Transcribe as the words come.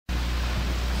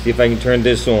See if I can turn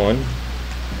this on.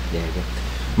 There you go.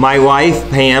 My wife,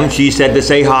 Pam, she said to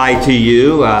say hi to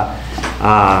you.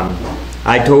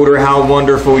 I told her how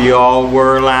wonderful you all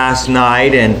were last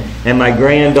night, and my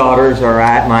granddaughters are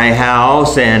at my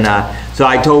house, and so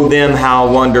I told them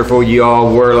how wonderful you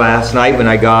all were last night when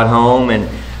I got home, and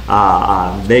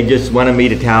they just wanted me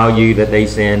to tell you that they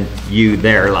send you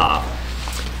their love.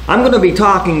 I'm going to be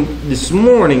talking this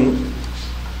morning.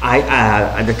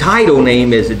 The title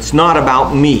name is "It's Not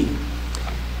About Me,"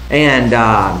 and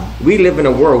we live in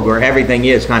a world where everything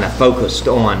is kind of focused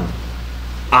on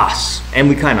us, and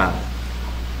we kind of,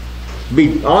 to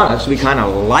be honest, we kind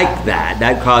of like that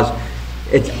because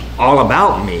it's all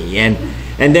about me. And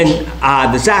then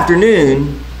this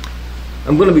afternoon,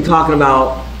 I'm going to be talking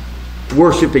about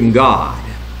worshiping God.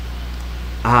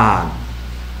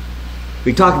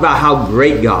 We talked about how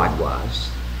great God was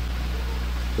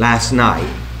last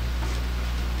night.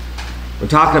 We're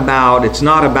talking about it's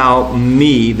not about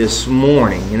me this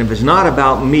morning. And if it's not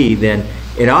about me, then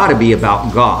it ought to be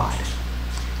about God.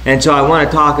 And so I want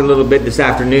to talk a little bit this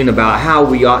afternoon about how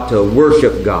we ought to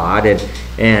worship God.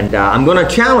 And I'm going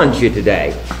to challenge you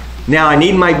today. Now, I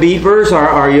need my beepers.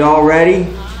 Are you all ready?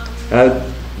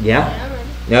 Yeah?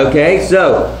 Okay,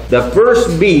 so the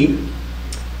first beep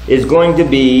is going to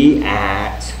be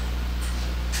at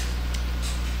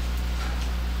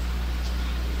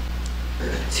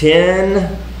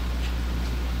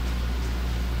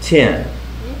 10:10.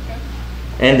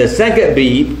 And the second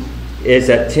beep is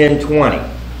at 10:20.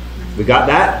 We got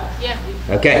that? Yeah.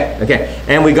 Okay.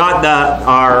 And we got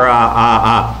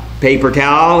our paper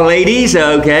towel, ladies.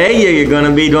 Okay, you're going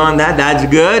to be doing that. That's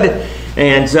good.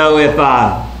 And so if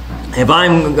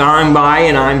I'm going by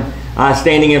and I'm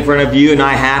standing in front of you and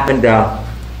I happen to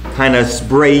kind of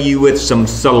spray you with some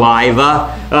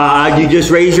saliva, you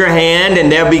just raise your hand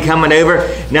and they'll be coming over.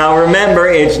 Now remember,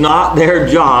 it's not their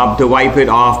job to wipe it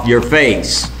off your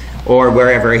face or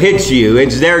wherever it hits you.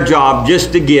 It's their job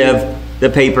just to give the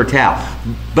paper towel.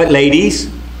 But ladies,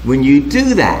 when you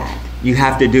do that, you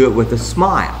have to do it with a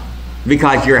smile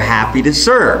because you're happy to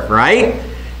serve, right?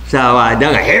 So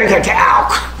don't go, here's a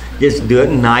towel. Just do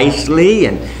it nicely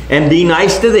and be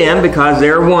nice to them because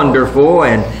they're wonderful,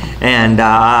 and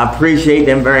I appreciate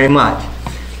them very much.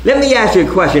 Let me ask you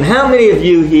a question. How many of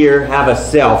you here have a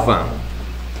cell phone?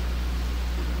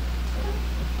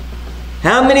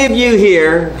 How many of you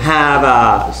here have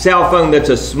a cell phone that's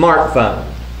a smartphone?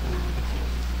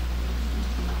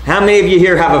 How many of you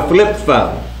here have a flip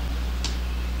phone?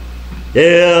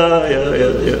 Yeah.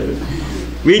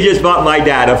 We just bought my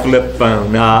dad a flip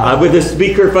phone with a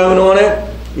speaker phone on it.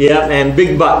 Yep, and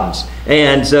big buttons.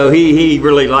 And so he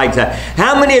really likes that.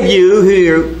 How many of you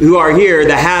who are here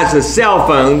that has a cell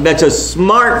phone that's a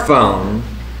smartphone,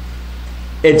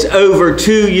 it's over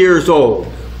 2 years old?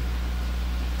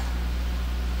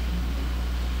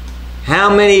 How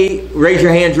many, raise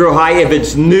your hands real high, if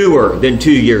it's newer than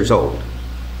 2 years old?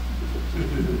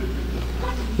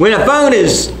 When a phone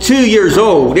is 2 years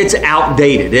old, it's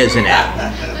outdated, isn't it?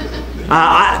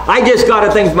 I just got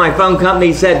a thing from my phone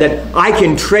company said that I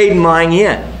can trade mine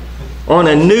in on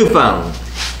a new phone.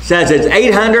 Says it's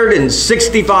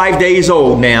 865 days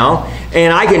old now,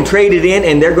 and I can trade it in,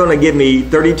 and they're going to give me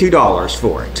 $32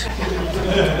 for it.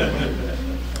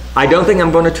 I don't think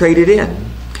I'm going to trade it in.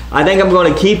 I think I'm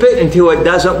going to keep it until it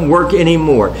doesn't work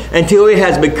anymore, until it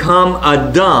has become a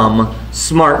dumb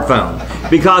smartphone.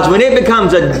 Because when it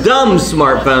becomes a dumb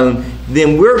smartphone,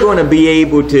 then we're going to be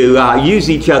able to use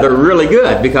each other really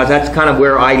good, because that's kind of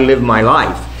where I live my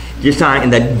life, just in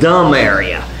the dumb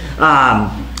area.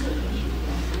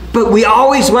 But we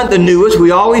always want the newest,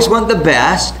 we always want the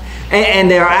best, and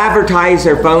they advertise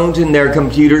their phones and their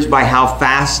computers by how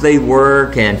fast they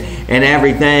work and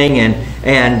everything,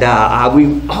 and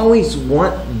we always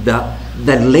want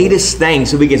the latest thing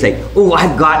so we can say, oh,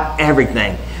 I've got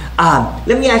everything.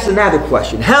 Let me ask another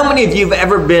question. How many of you have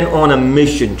ever been on a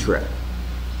mission trip?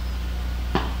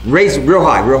 Raise real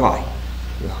high, real high.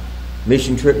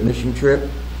 Mission trip.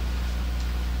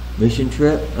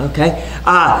 Okay.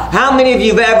 How many of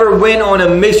you have ever went on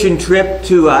a mission trip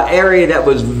to an area that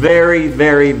was very,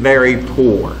 very, very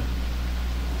poor?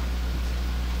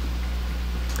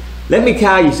 Let me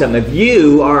tell you something. If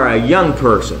you are a young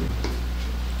person,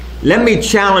 let me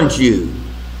challenge you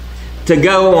to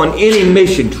go on any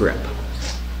mission trip.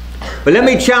 But let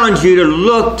me challenge you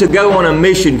to go on a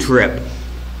mission trip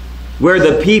where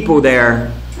the people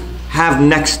there have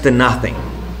next to nothing.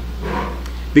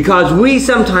 Because we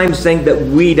sometimes think that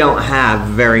we don't have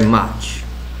very much.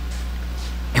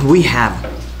 And we have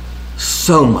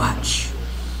so much.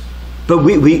 But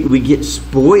we get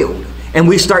spoiled. And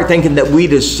we start thinking that we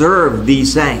deserve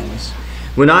these things.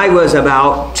 When I was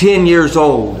about 10 years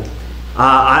old,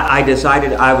 I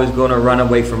decided I was going to run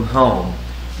away from home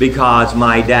because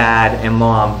my dad and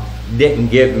mom didn't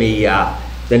give me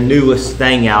the newest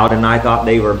thing out, and I thought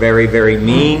they were very, very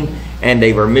mean, and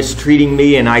they were mistreating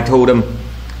me, and I told them,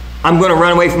 I'm going to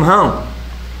run away from home.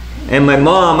 And my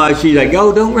mom, she's like,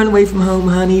 oh, don't run away from home,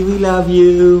 honey, we love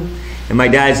you. And my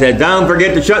dad said, don't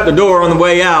forget to shut the door on the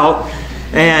way out.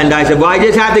 And I said, well, I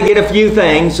just have to get a few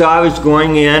things. So I was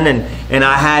going in, and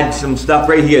I had some stuff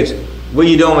ready. He goes, what are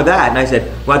you doing with that? And I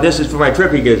said, well, this is for my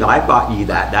trip. He goes, I bought you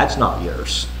that. That's not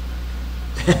yours.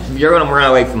 If you're going to run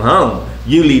away from home,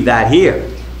 you leave that here.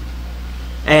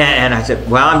 And I said,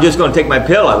 well, I'm just going to take my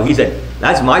pillow. He said,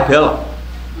 that's my pillow.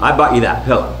 I bought you that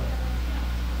pillow.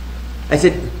 I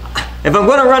said, if I'm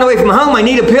going to run away from home, I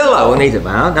need a pillow. And he said,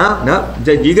 well, no. He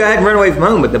said, you go ahead and run away from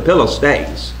home, but the pillow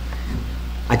stays.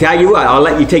 I tell you what, I'll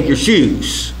let you take your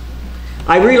shoes.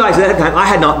 I realized at that time I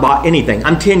had not bought anything.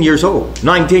 I'm 10 years old,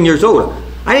 9, 10 years old.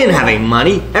 I didn't have any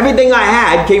money. Everything I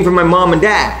had came from my mom and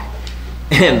dad.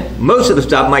 And most of the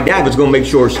stuff my dad was going to make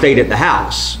sure stayed at the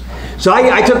house. So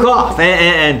I took off,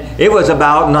 and it was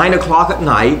about 9 o'clock at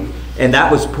night, and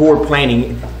that was poor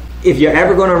planning. If you're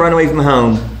ever going to run away from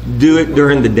home, do it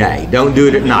during the day. Don't do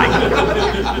it at night.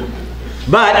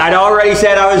 But I'd already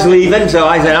said I was leaving, so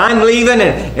I said, I'm leaving,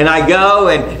 and I go,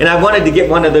 and I wanted to get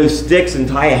one of those sticks and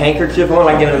tie a handkerchief on,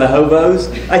 like the hobos.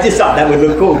 I just thought that would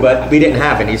look cool, but we didn't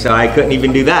have any, so I couldn't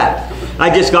even do that. I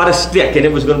just got a stick, and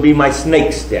it was going to be my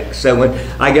snake stick. So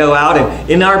when I go out, and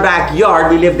in our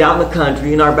backyard, we lived out in the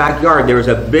country, in our backyard, there was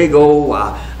a big old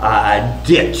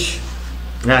ditch.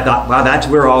 And I thought, well, that's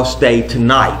where I'll stay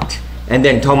tonight. And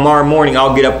then tomorrow morning,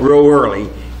 I'll get up real early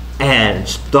and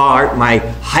start my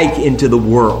hike into the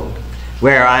world,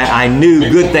 where I knew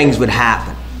good things would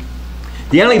happen.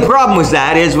 The only problem with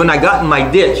that is when I got in my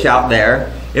ditch out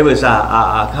there, it was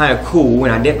kind of cool,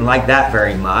 and I didn't like that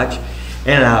very much.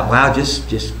 And well, just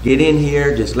get in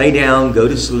here, just lay down, go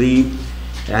to sleep.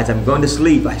 And as I'm going to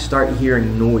sleep, I start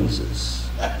hearing noises.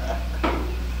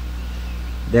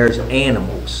 There's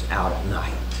animals out at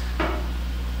night.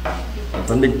 And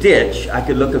from the ditch, I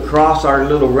could look across our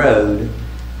little road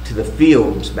to the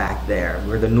fields back there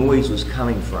where the noise was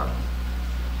coming from.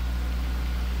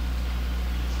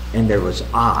 And there was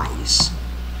eyes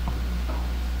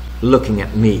looking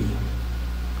at me.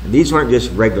 And these weren't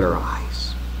just regular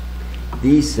eyes.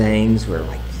 These things were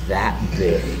like that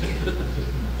big.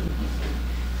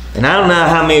 And I don't know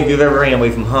how many of you have ever ran away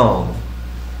from home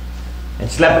and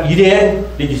slept. You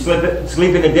did? Did you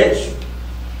sleep in the ditch?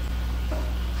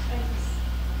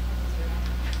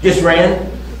 Just ran?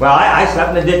 Well, I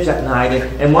slept in the ditch that night,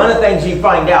 and one of the things you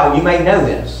find out, you may know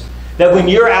this, that when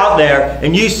you're out there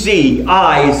and you see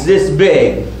eyes this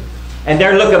big, and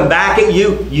they're looking back at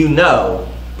you, you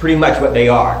know pretty much what they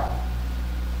are.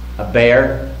 A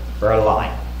bear or a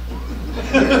lion.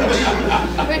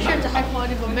 I'm pretty sure it's a high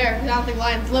quality of a bear, because I don't think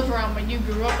lions live around where you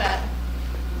grew up at.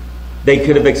 They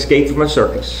could have escaped from a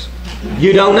circus.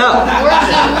 You don't know.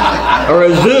 Or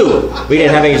a zoo. We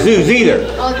didn't have any zoos either.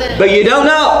 But you don't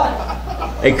know.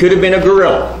 It could have been a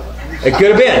gorilla. It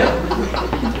could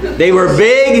have been. They were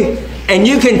big, and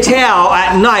you can tell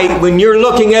at night when you're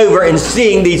looking over and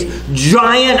seeing these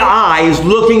giant eyes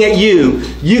looking at you,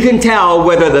 you can tell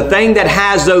whether the thing that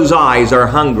has those eyes are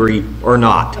hungry or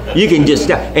not. You can just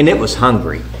tell. And it was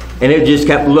hungry. And it just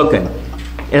kept looking.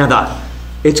 And I thought,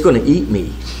 it's going to eat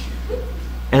me.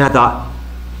 And I thought,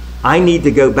 I need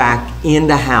to go back in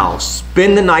the house,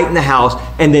 spend the night in the house,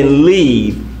 and then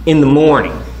leave in the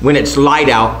morning when it's light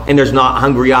out and there's not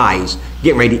hungry eyes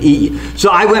getting ready to eat you. So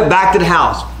I went back to the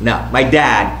house. Now, my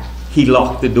dad, he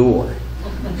locked the door.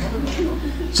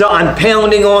 So I'm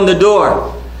pounding on the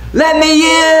door. Let me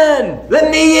in!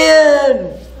 Let me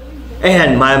in!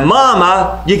 And my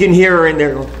mama, you can hear her in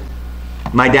there.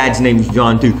 My dad's name is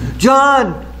John too.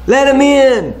 John, let him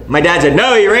in. My dad said,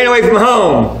 no, he ran away from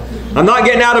home. I'm not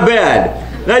getting out of bed.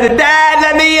 And I said, Dad,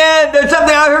 let me in. There's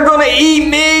something out here going to eat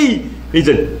me. He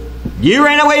said, you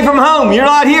ran away from home. You're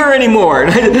not here anymore.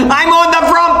 And I said, I'm on the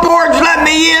front porch. Let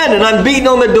me in. And I'm beating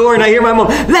on the door, and I hear my mom,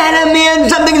 let him in.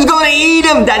 Something's going to eat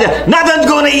him. Dad said, nothing's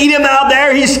going to eat him out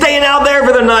there. He's staying out there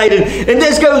for the night. And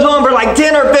this goes on for like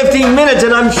 10 or 15 minutes,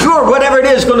 and I'm sure whatever it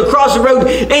is going to cross the road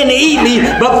and eat me.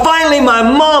 But finally, my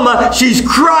mama, she's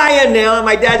crying now. And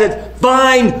my dad says,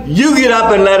 fine, you get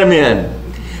up and let him in.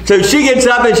 So she gets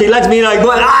up and she lets me in.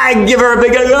 I give her a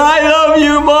big hug. I love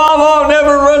you, Mom. I'll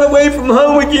never run away from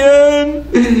home again.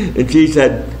 And she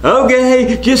said,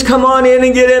 okay, just come on in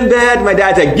and get in bed. My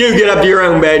dad said, you get up to your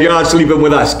own bed. You're not sleeping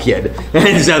with us, kid.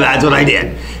 And so that's what I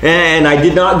did. And I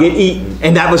did not get eaten.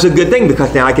 And that was a good thing,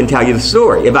 because now I can tell you the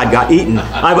story. If I'd got eaten,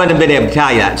 I wouldn't have been able to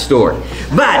tell you that story.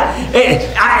 But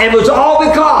it was all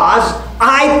because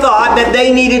I thought that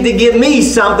they needed to give me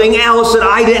something else that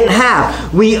I didn't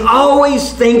have. We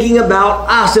always thinking about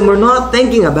us, and we're not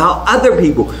thinking about other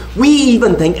people. We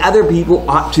even think other people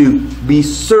ought to be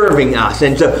serving us.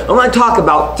 And so I want to talk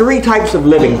about 3 types of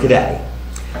living today.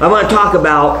 I want to talk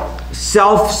about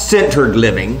self-centered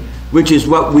living, which is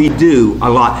what we do a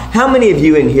lot. How many of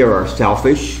you in here are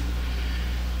selfish?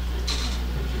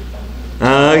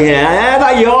 Oh, yeah, I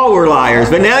thought you all were liars,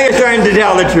 but now you're starting to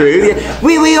tell the truth.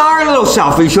 We are a little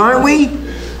selfish, aren't we?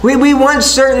 We want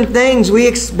certain things. We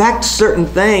expect certain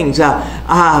things.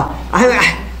 I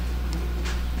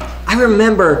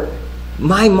remember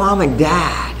my mom and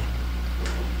dad.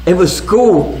 It was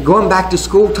school, going back to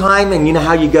school time, and you know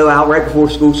how you go out right before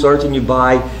school starts and you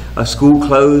buy school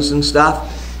clothes and stuff.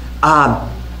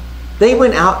 They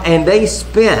went out and they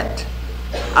spent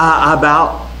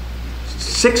about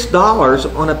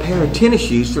 $6 on a pair of tennis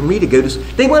shoes for me to go to.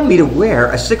 They wanted me to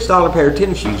wear a $6 pair of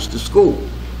tennis shoes to school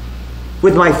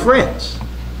with my friends.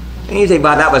 And you say,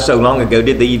 "Wow, that was so long ago.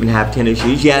 Did they even have tennis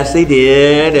shoes?" Yes, they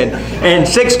did. And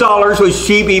 $6 was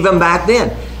cheap even back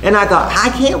then. And I thought, I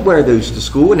can't wear those to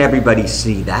school and everybody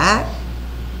see that.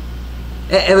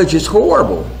 It was just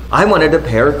horrible. I wanted a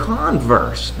pair of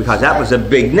Converse because that was a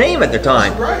big name at the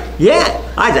time. That's right. Yeah.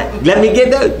 I said, let me get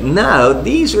those. No,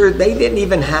 they didn't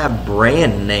even have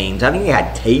brand names. I think they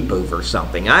had tape over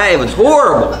something. It was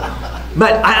horrible.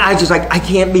 But I just like, I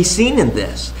can't be seen in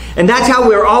this. And that's how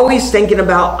we're always thinking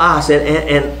about us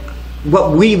and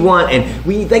what we want. And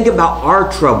we think about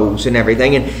our troubles and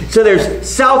everything. And so there's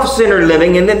self-centered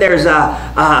living, and then there's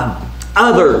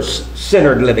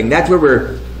others-centered living. That's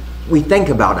where we think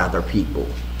about other people,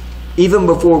 even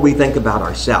before we think about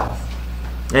ourselves.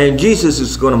 And Jesus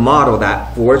is going to model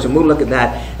that for us, and we'll look at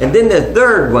that. And then the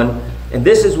third one, and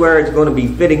this is where it's going to be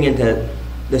fitting into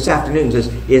this afternoon's,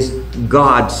 is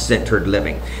God-centered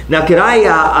living. Now, could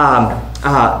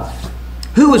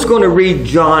who was going to read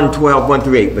John 12, 1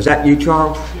 through 8? Was that you,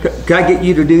 Charles? Yes. Could I get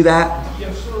you to do that?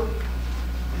 Yes, sir.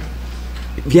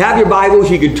 If you have your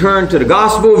Bibles, you could turn to the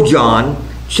Gospel of John,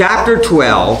 chapter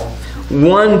 12,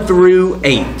 1 through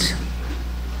 8.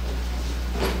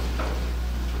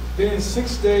 Then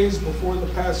 6 days before the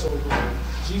Passover,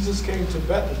 Jesus came to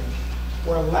Bethany,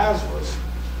 where Lazarus,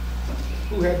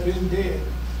 who had been dead,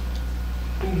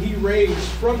 whom he raised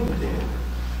from the dead.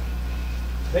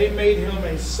 They made him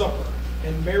a supper,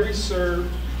 and Mary served,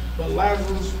 but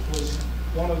Lazarus was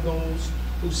one of those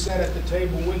who sat at the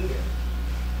table with them.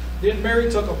 Then Mary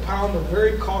took a pound of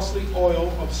very costly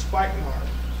oil of spikenard,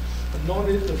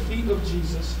 anointed the feet of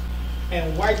Jesus,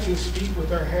 and wiped his feet with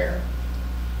her hair.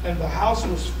 And the house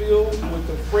was filled with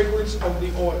the fragrance of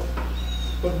the oil.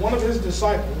 But one of his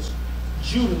disciples,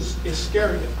 Judas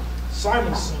Iscariot,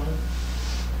 Simon's son,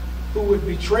 who would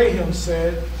betray him,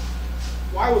 said,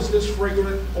 "Why was this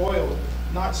fragrant oil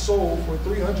not sold for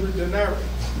 300 denarii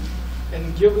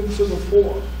and given to the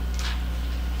poor?"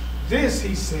 This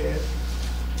he said,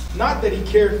 not that he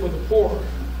cared for the poor,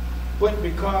 but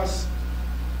because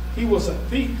he was a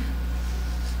thief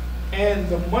and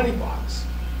the money box,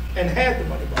 and had the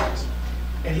money box,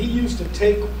 and he used to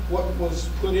take what was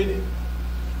put in it.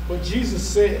 But Jesus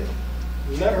said,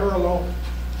 "Let her alone.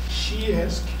 She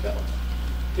has kept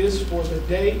this for the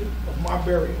day of my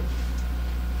burial.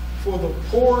 For the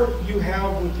poor you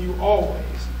have with you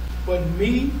always, but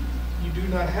me you do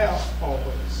not have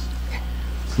always."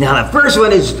 Now, the first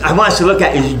one I want us to look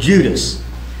at is Judas.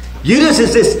 Judas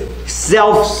is this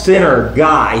self-centered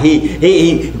guy. He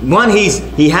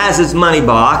has his money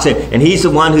box, and he's the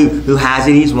one who has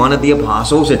it. He's one of the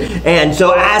apostles, and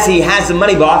so as he has the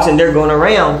money box and they're going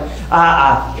around,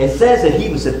 it says that he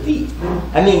was a thief.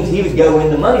 That means he would go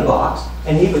in the money box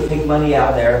and he would take money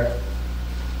out there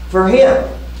for him.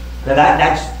 Now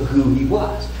that's who he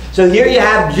was. So here you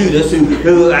have Judas,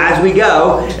 who as we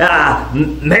go,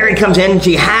 Mary comes in and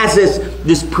she has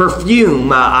this perfume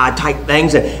type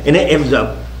things, and it was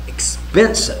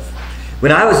expensive.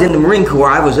 When I was in the Marine Corps,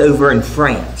 I was over in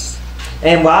France.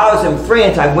 And while I was in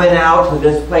France, I went out to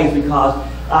this place because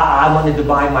I wanted to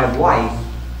buy my wife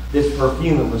this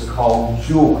perfume. It was called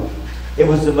Joy. It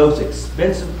was the most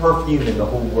expensive perfume in the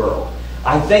whole world.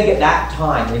 I think at that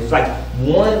time, it's like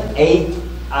 1/8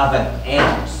 of an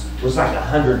ounce was like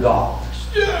 $100.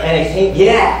 And it came,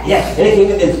 and it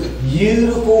came in this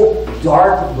beautiful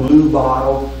dark blue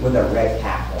bottle with a red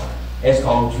cap on it. It's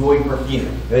called Joy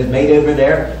Perfume. It was made over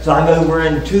there. So I'm over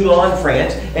in Toulon,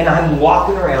 France, and I'm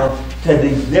walking around to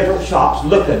these different shops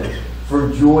looking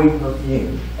for Joy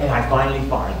Perfume. And I finally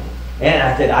find it. And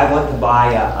I said, I want to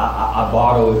buy a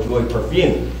bottle of Joy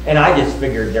Perfume. And I just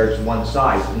figured there's one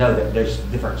size. No, that there's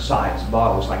different size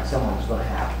bottles, like someone's going to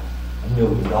have $1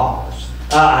 million.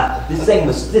 This thing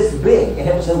was this big, and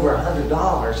it was over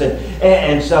 $100.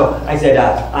 And so I said,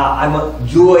 I want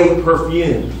Joy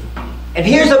Perfume. And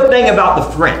here's the thing about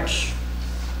the French.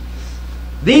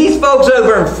 These folks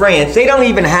over in France, they don't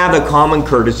even have the common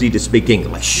courtesy to speak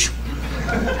English.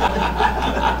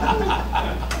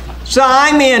 So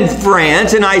I'm in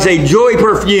France, and I say, Joy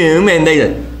Perfume, and they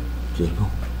say,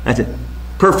 I said,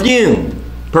 perfume.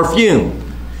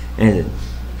 And I said,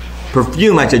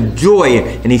 perfume. I said, Joy.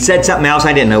 And he said something else.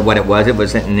 I didn't know what it was. It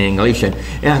was in English. And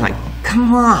I was like,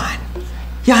 come on.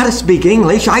 You ought to speak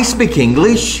English. I speak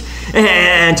English.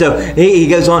 And so he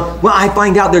goes on, well, I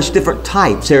find out there's different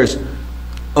types. There's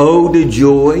eau de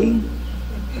joy.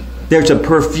 There's a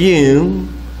perfume.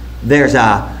 There's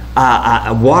a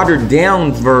watered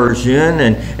down version,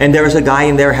 and there was a guy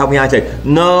in there helping me. I said,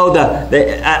 no,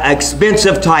 the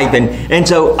expensive type, and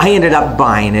so I ended up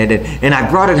buying it, and I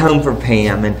brought it home for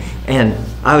Pam, and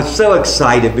I was so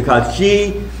excited because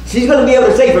she's going to be able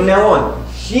to say from now on,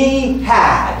 she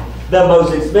had the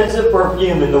most expensive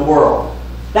perfume in the world.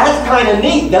 That's kind of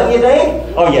neat, don't you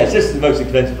think? Oh yes, this is the most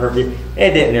expensive perfume.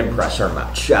 It didn't impress her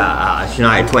much,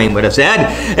 Shania Twain would have said.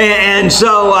 And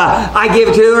so I gave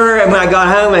it to her, and when I got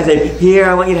home, I said, here,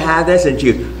 I want you to have this. And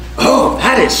she goes, oh,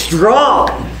 that is strong.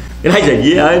 And I said,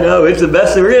 yeah, I know, it's the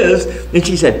best there is. And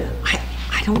she said,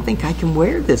 I don't think I can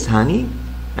wear this, honey.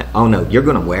 Oh no, you're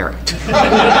going to wear it.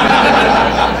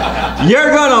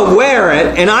 You're going to wear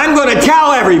it, and I'm going to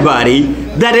tell everybody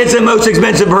that it's the most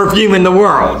expensive perfume in the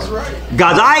world. That's right.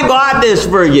 Because I bought this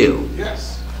for you.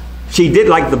 Yes. She did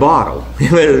like the bottle.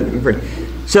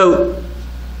 So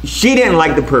she didn't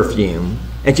like the perfume,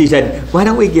 and she said, why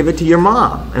don't we give it to your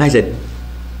mom? And I said,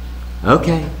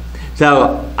 okay.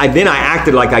 So then I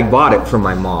acted like I bought it for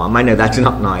my mom. I know that's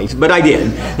not nice, but I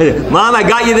did. I said, Mom, I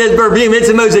got you this perfume. It's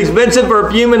the most expensive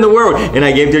perfume in the world. And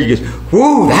I gave it to her. She goes,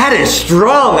 whoo, that is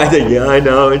strong. I said, yeah, I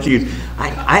know. And she goes,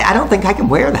 I don't think I can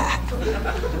wear that.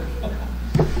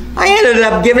 I ended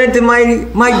up giving it to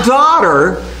my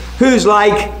daughter, who's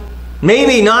like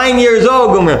maybe 9 years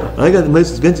old, going, I got the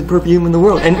most expensive perfume in the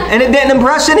world. And it didn't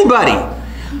impress anybody.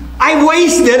 I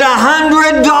wasted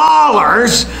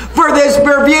 $100 for this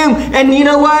perfume. And you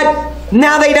know what?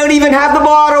 Now they don't even have the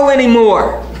bottle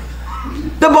anymore.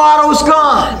 The bottle's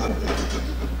gone.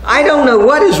 I don't know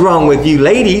what is wrong with you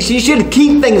ladies. You should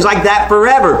keep things like that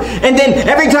forever. And then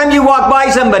every time you walk by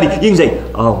somebody, you can say,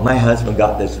 oh, my husband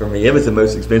got this for me. It was the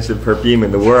most expensive perfume in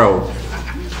the world.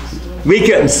 We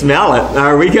couldn't smell it,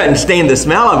 or we couldn't stand the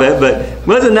smell of it, but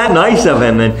wasn't that nice of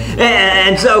him?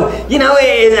 And so, you know,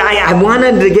 I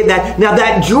wanted to get that. Now,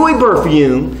 that Joy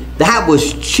perfume, that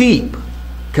was cheap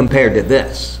compared to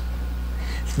this.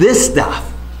 This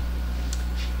stuff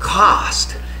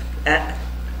cost.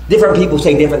 Different people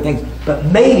say different things, but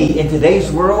maybe in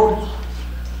today's world,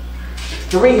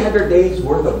 300 days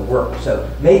worth of work. So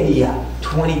maybe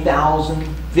 $20,000,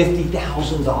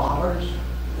 $50,000.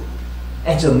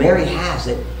 And so Mary has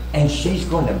it, and she's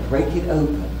going to break it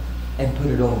open and put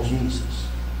it on Jesus.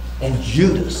 And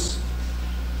Judas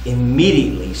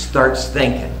immediately starts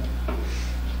thinking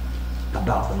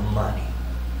about the money.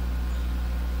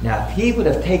 Now, if he would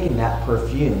have taken that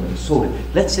perfume and sold it,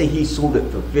 let's say he sold it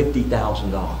for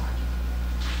 $50,000.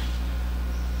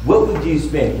 What would you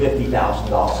spend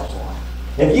 $50,000 on?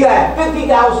 If you had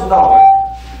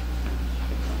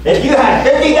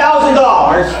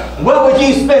 $50,000, what would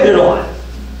you spend it on?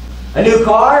 A new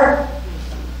car?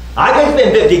 I could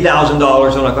spend $50,000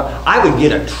 on a car. I would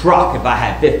get a truck if I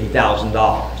had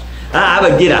 $50,000. I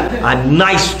would get a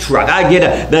nice truck. I'd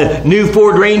get the new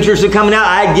Ford Rangers are coming out.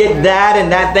 I'd get that, and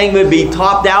that thing would be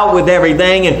topped out with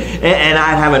everything, and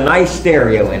I'd have a nice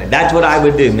stereo in it. That's what I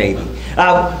would do, maybe.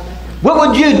 What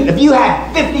would you, if you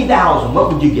had $50,000,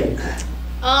 what would you get?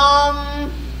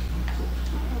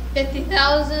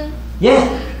 50,000? Yeah.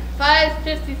 If I had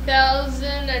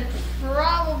 50,000, I'd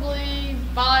probably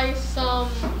buy some,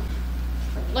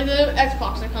 like the new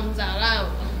Xbox that comes out. I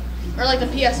don't know. Or like the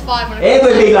PS5 when it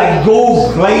would be like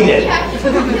gold plated.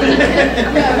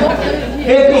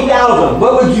 50,000.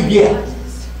 What would you get?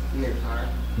 New car.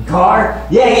 Car?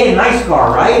 Yeah, a nice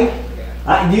car, right?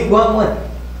 You want one?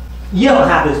 You don't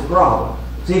have this problem.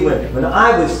 See, when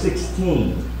I was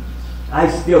 16, I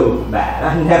still look bad.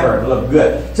 I never look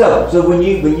good. So when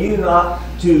you're not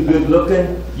too good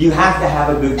looking, you have to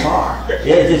have a good car.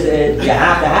 You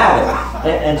have to have it.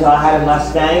 And so I had a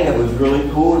Mustang that was really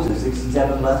cool. It was a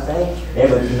 67 Mustang. It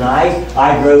was nice.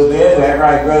 I drove it. Wherever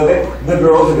I drove it, the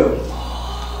girls would go.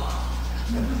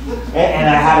 And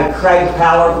I had a Craig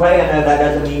power play. I know that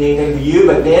doesn't mean anything to you,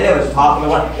 but then it was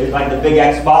popular. It was like the big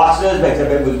Xboxes,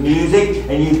 except it was music,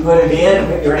 and you put it in,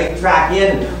 put your 8-track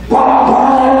in,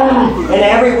 and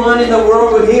everyone in the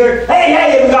world would hear, hey,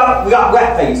 hey, we got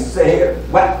wet face here.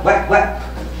 Wet, wet, wet.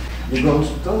 You're going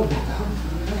to go.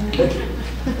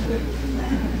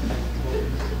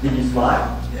 Did you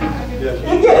smile? Yeah. Good,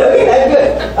 okay,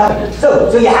 that's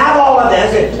good. So you have all of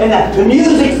this, and the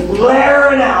music's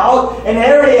blaring out, and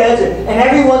there it is, and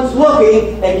everyone's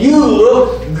looking, and you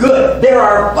look good. There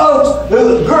are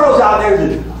girls out there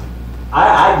that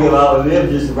I'd give up and live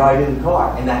just to ride in the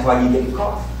car, and that's why you get the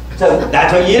car. So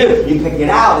that's what you do. You pick it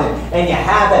out, and you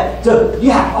have it. So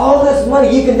you have all this money.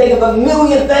 You can think of a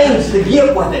million things to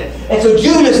get with it. And so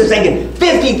Judas is thinking,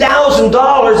 $50,000,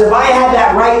 if I had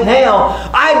that right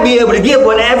now, I'd be able to get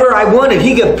whatever I wanted.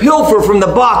 He could pilfer from the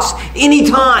box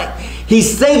anytime.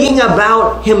 He's thinking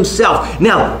about himself.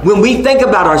 Now, when we think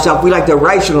about ourselves, we like to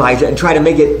rationalize it and try to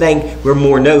make it think we're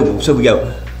more noble. So we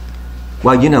go,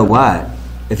 well, you know what?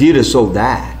 If you'd have sold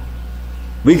that,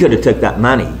 we could have took that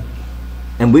money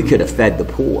and we could have fed the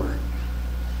poor.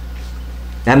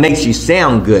 That makes you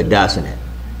sound good, doesn't it?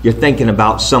 You're thinking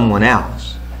about someone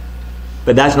else.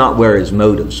 But that's not where his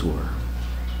motives were.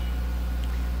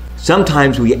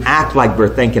 Sometimes we act like we're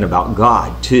thinking about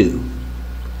God too.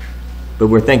 But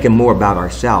we're thinking more about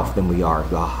ourselves than we are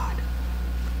God.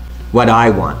 What I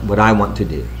want to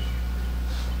do.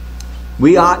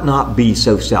 We ought not be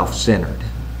so self-centered.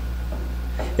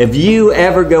 If you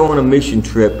ever go on a mission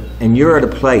trip and you're at a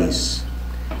place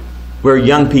where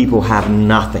young people have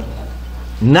nothing,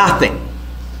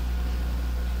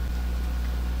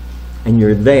 and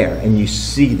you're there and you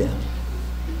see them,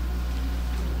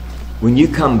 when you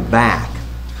come back,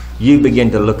 you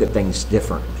begin to look at things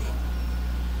differently.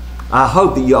 I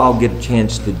hope that you all get a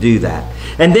chance to do that.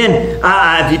 And then,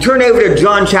 if you turn over to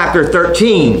John chapter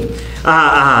 13,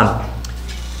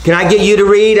 can I get you to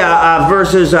read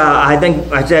verses, I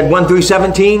think I said 1 through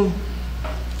 17?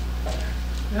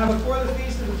 Now before the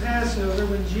feast of the Passover,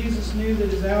 when Jesus knew that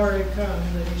his hour had come,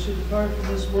 that he should depart from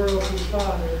this world to the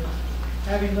Father,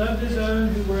 having loved his own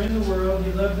who were in the world,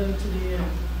 he loved them to the end.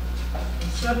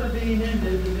 And supper being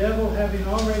ended, the devil having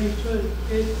already put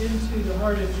it into the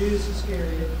heart of Judas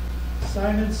Iscariot,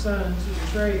 Simon's son, to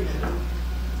betray him,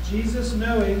 Jesus,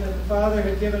 knowing that the Father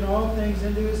had given all things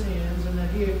into his hands, and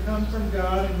that he had come from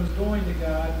God and was going to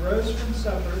God, rose from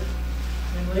supper,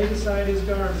 and laid aside his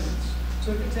garments,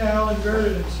 took a towel and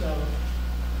girded himself.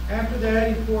 After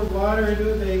that he poured water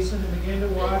into a basin and began to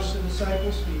wash the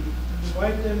disciples' feet, and to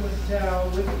wipe them with the towel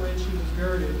with which he was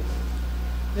girded.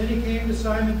 Then he came to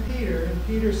Simon Peter, and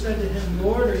Peter said to him,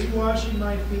 Lord, are you washing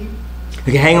my feet?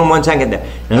 Okay, hang on one second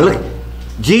there. Now look,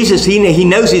 Jesus, he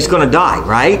knows he's going to die,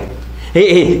 right?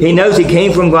 He knows he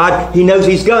came from God. He knows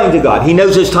he's going to God. He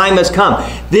knows his time has come.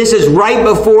 This is right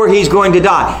before he's going to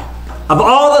die. Of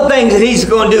all the things that he's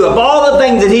going to do, of all the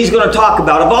things that he's going to talk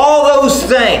about, of all those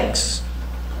things,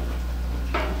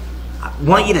 I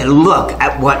want you to look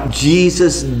at what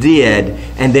Jesus did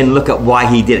and then look at why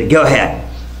he did it. Go ahead.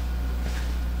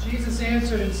 Jesus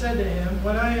answered and said to him,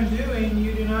 What I am doing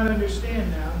you do not understand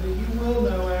now, but you will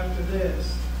know after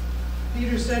this.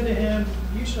 Peter said to him,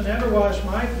 You shall never wash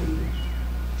my feet.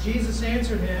 Jesus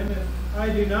answered him, If I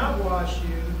do not wash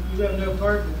you, you have no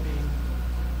part with me.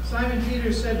 Simon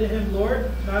Peter said to him,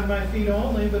 Lord, not my feet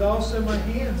only, but also my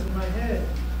hands and my head.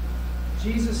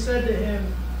 Jesus said to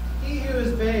him, He who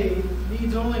is bathed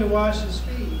needs only to wash his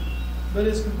feet, but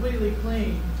is completely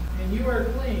clean, and you are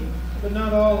clean, but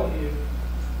not all of you.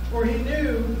 For he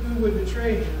knew who would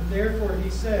betray him, therefore he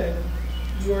said,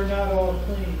 You are not all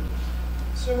clean.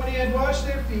 So when he had washed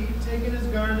their feet, taken his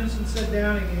garments, and sat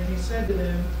down again, he said to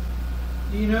them,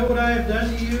 Do you know what I have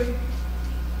done to you?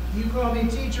 You call me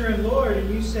teacher and Lord, and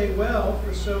you say, Well,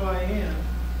 for so I am.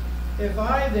 If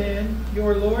I then,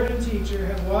 your Lord and teacher,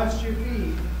 have washed your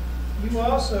feet, you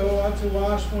also ought to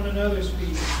wash one another's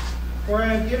feet. For I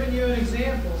have given you an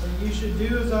example, that you should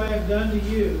do as I have done to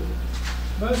you.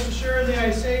 Most assuredly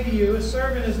I say to you, a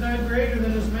servant is not greater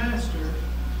than his master,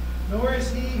 nor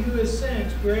is he who is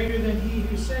sent greater than he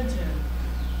who sent him.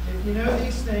 If you know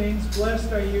these things,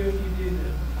 blessed are you if you do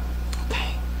them.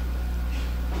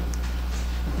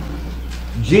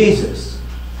 Jesus,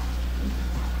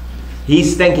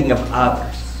 he's thinking of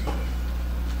others.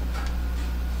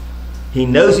 He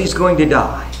knows he's going to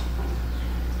die.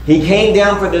 He came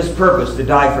down for this purpose, to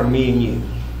die for me and you.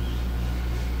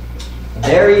 And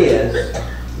there he is.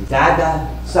 He's had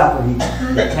Supper, he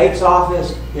takes off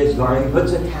his garment, he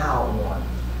puts a towel on,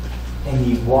 and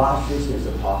he washes his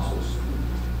apostles'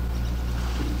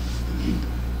 feet.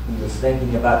 He was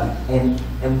thinking about it.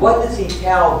 And what does he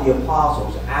tell the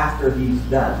apostles after he's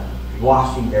done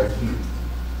washing their feet?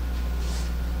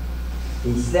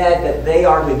 He said that they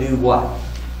are to do what?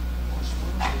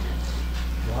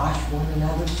 Wash one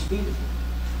another's feet.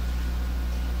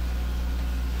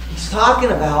 He's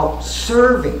talking about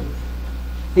serving.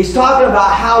 He's talking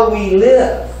about how we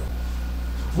live.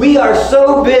 We are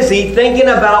so busy thinking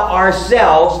about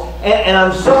ourselves, and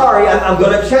I'm sorry, I'm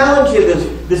going to challenge you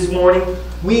this morning.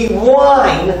 We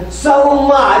whine so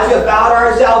much about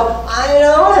ourselves. I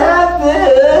don't have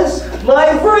this.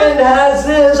 My friend has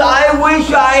this. I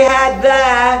wish I had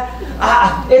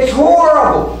that. It's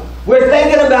horrible. We're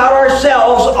thinking about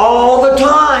ourselves all the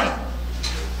time.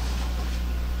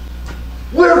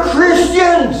 We're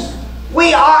Christians.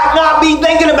 We ought not be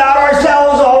thinking about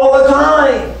ourselves all the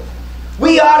time.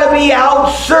 We ought to be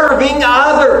out serving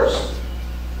others.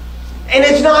 And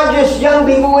it's not just young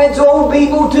people, it's old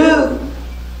people too.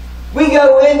 We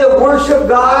go in to worship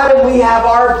God and we have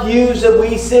our pews that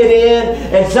we sit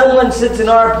in, and someone sits in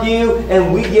our pew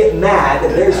and we get mad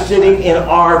that they're sitting in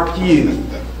our pew.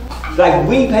 Like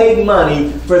we paid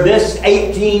money for this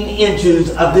 18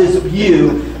 inches of this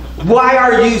pew. Why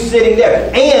are you sitting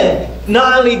there? And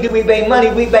not only do we pay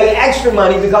money, we pay extra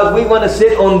money because we want to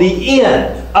sit on the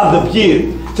end of the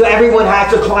pew. So everyone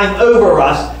has to climb over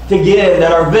us to get in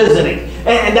that are visiting.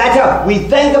 And that's how we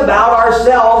think about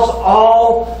ourselves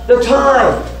all the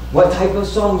time. What type of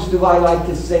songs do I like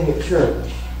to sing at church?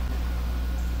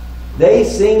 They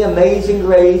sing Amazing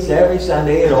Grace every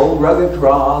Sunday and Old Rugged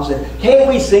Cross. And can't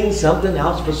we sing something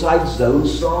else besides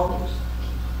those songs?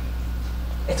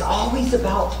 It's always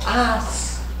about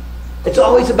us. It's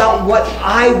always about what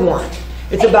I want.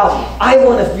 It's about, I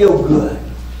want to feel good.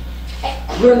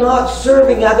 We're not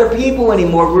serving other people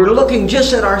anymore. We're looking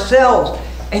just at ourselves.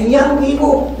 And young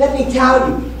people, let me tell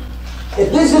you,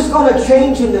 if this is going to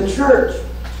change in the church,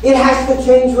 it has to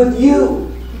change with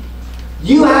you.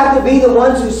 You have to be the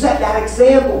ones who set that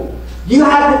example. You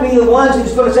have to be the ones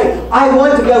who's going to say, I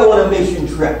want to go on a mission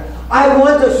trip. I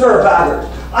want to serve others.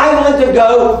 I want to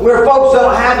go where folks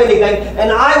don't have anything,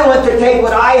 and I want to take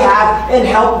what I have and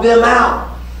help them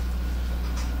out.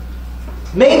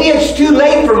 Maybe it's too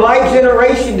late for my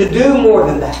generation to do more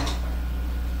than that.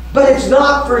 But it's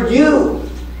not for you.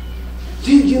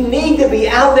 Dude, you need to be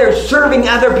out there serving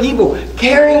other people,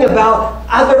 caring about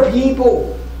other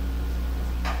people.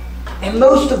 And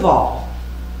most of all,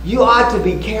 you ought to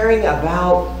be caring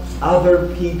about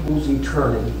other people's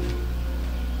eternity.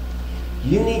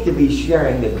 You need to be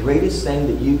sharing the greatest thing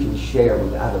that you can share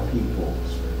with other people.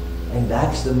 And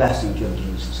that's the message of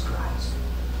Jesus Christ.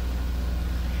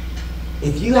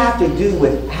 If you have to do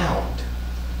without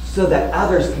so that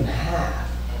others can have,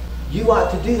 you ought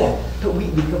to do that. But we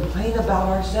complain about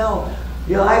ourselves.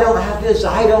 You know, I don't have this,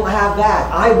 I don't have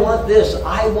that. I want this,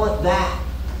 I want that.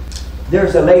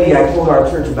 There's a lady I told our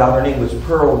church about. Her name was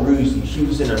Pearl Rusi. She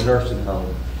was in a nursing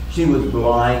home. She was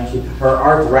blind. Her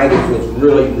arthritis was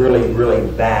really, really, really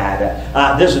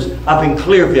bad. This is up in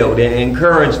Clearfield, in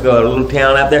Curransville, a little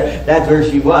town up there. That's where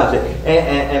she was.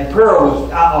 And Pearl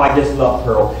was, oh, I just love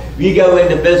Pearl. You go in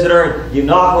to visit her, you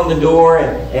knock on the door,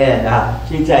 and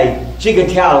she'd say, she could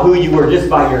tell who you were just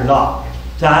by your knock.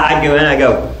 So I'd go in, I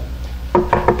go,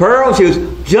 Pearl? She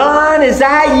goes, John, is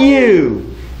that you?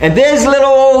 And this little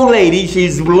old lady,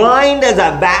 she's blind as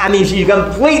a bat. I mean, she's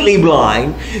completely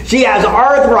blind. She has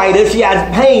arthritis. She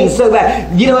has pain so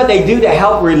bad. You know what they do to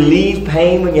help relieve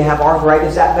pain when you have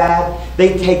arthritis that bad?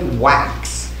 They take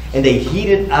wax and they heat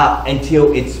it up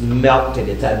until it's melted.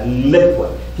 It's a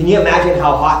liquid. Can you imagine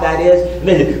how hot that is? And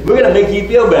they say, we're going to make you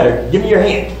feel better. Give me your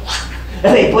hand.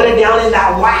 And they put it down in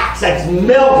that wax that's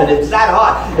melted. It's that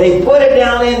hot. They put it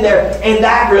down in there, and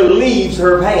that relieves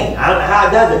her pain. I don't know how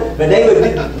it does it, but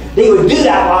they would do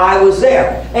that while I was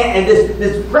there. And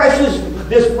this precious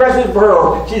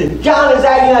Pearl, she said, John, is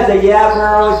that you? I said, yeah,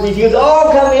 Pearl. She goes, oh,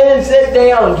 come in and sit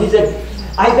down. She said,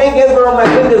 I think over on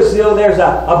my windowsill there's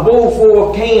a bowl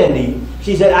full of candy.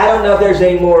 She said, I don't know if there's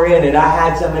any more in it. I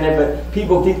had some in it, but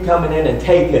people keep coming in and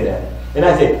taking it. And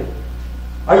I said,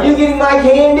 are you getting my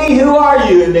candy? Who are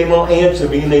you? And they won't answer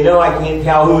me, and they know I can't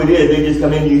tell who it is. They just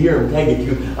come in, you hear them take it.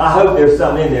 You, I hope there's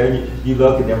some in there. And you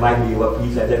look, and there might be what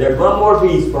piece. I said, there's one more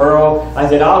piece, Pearl. I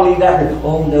said, I'll leave that here.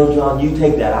 Oh, no, John, you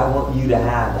take that. I want you to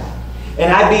have that.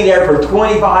 And I'd be there for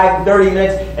 25, 30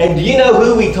 minutes. And do you know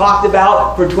who we talked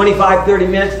about for 25, 30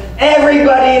 minutes?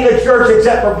 Everybody in the church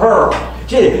except for Pearl.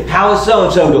 She said, how is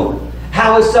so-and-so doing?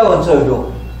 How is so-and-so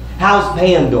doing? How's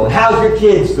Pam doing? How's your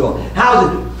kids doing?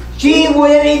 She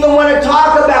wouldn't even want to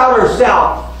talk about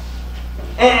herself.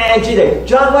 And she'd say,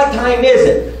 John, what time is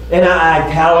it? And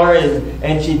I'd tell her,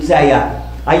 and she'd say,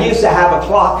 I used to have a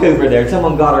clock over there.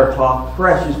 Someone got her clock,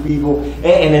 precious people.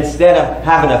 And instead of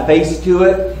having a face to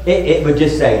it, it would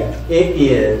just say, it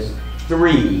is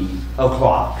 3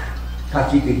 o'clock.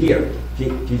 Because she could hear.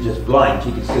 She's just blind.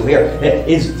 She could still hear.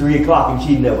 It's 3 o'clock, and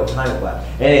she'd know what time it was.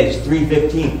 And it's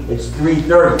 3:15. It's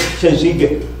 3:30. So she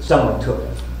could, someone took it.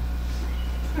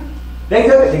 They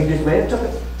took it. This man took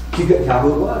it. She couldn't tell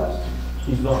who it was.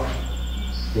 She's blind.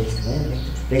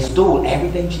 They stole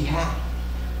everything she had.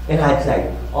 And I'd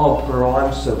say, oh, Pearl,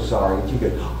 I'm so sorry. And she'd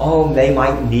go, oh, they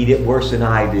might need it worse than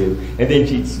I do. And then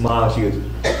she'd smile. She goes,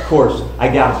 of course, I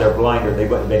doubt if they're blinder, they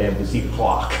wouldn't have been able to see the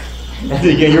clock. I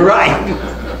said, yeah, you're right.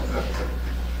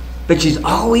 But she's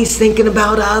always thinking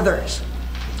about others.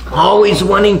 Always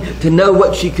wanting to know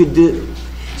what she could do.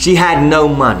 She had no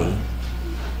money.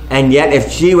 And yet,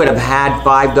 if she would have had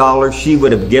 $5, she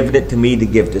would have given it to me to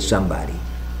give to somebody.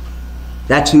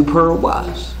 That's who Pearl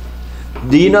was.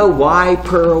 Do you know why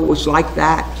Pearl was like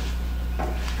that?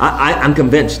 I'm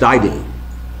convinced I do.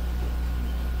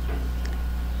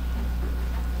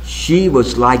 She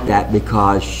was like that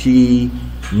because she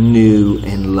knew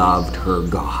and loved her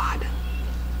God.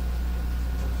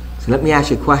 So let me ask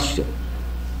you a question.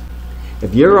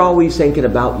 If you're always thinking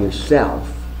about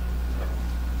yourself,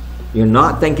 you're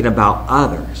not thinking about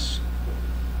others,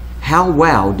 how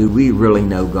well do we really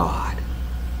know God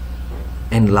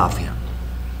and love Him?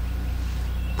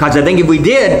 Because I think if we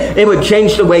did, it would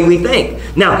change the way we think.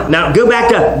 Now go back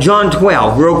to John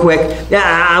 12 real quick.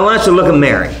 I want us to look at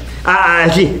Mary.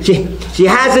 She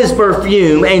has this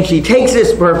perfume, and she takes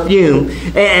this perfume,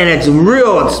 and it's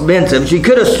real expensive. She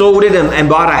could have sold it and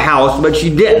bought a house, but she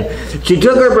didn't. She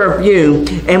took her perfume,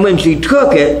 and when she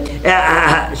took it,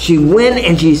 she went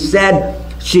and she said,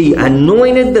 she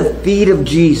anointed the feet of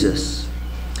Jesus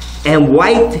and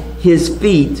wiped His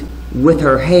feet with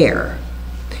her hair.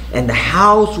 And the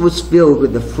house was filled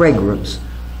with the fragrance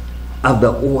of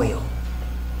the oil.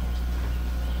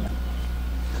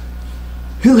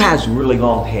 Who has really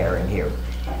long hair in here?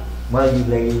 One of you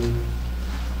ladies?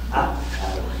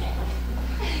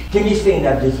 Can you stand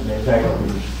up just a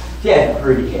minute? She has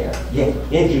pretty hair. Yeah,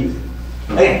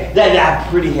 okay, that's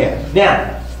pretty hair.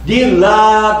 Now, do you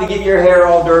love to get your hair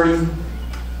all dirty?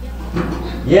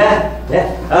 Yeah?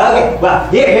 Okay, well,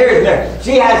 here's Mary.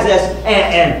 She has this,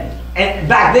 and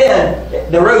back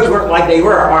then, the roads weren't like they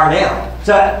are now.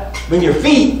 So, when your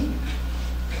feet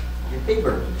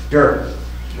were dirty.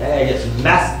 They just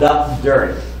messed up and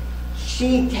dirty.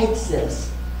 She takes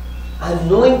this,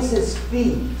 anoints his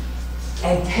feet,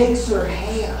 and takes her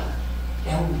hair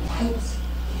and wipes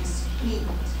his feet.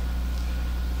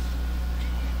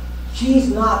 She's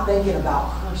not thinking about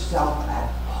herself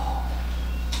at all.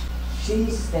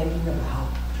 She's thinking about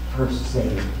her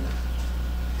Savior.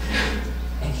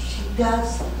 And she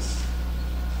does this,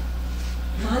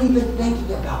 not even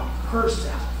thinking about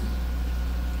herself.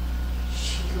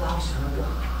 She loves her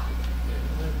God.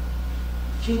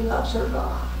 She loves her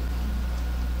God.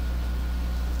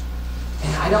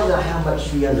 And I don't know how much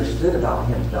she understood about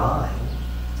Him dying.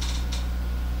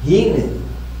 He knew.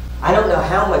 I don't know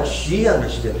how much she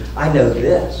understood. I know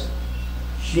this.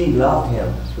 She loved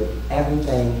Him with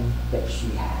everything that she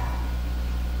had.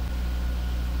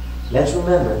 Let's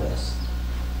remember this.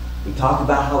 We talked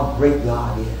about how great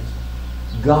God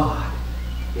is. God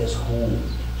is holy.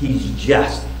 He's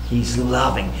just. He's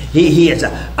loving. He is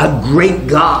a great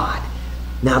God.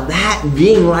 Now that,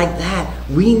 being like that,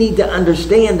 we need to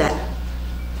understand that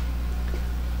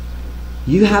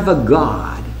you have a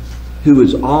God who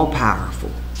is all-powerful.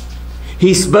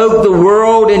 He spoke the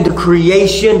world into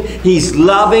creation. He's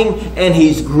loving and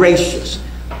He's gracious.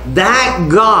 That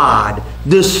God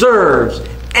deserves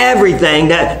everything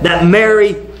that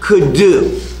Mary could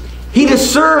do. He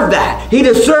deserved that. He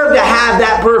deserved to have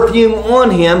that perfume on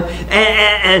Him.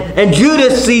 And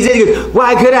Judas sees it. He goes, well,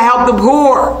 I could have helped the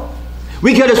poor.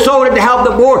 We could have sold it to help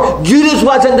the poor. Judas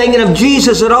wasn't thinking of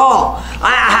Jesus at all.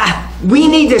 We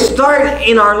need to start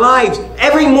in our lives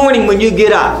every morning when you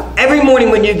get up. Every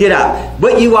morning when you get up,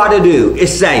 what you ought to do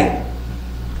is say,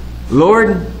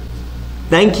 Lord,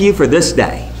 thank You for this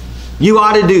day. You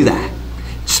ought to do that.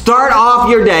 Start off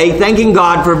your day thanking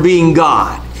God for being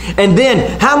God. And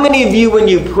then, how many of you, when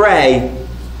you pray,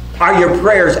 are your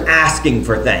prayers asking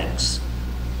for things?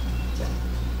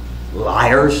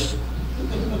 Liars.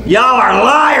 Y'all are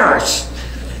liars.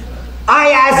 I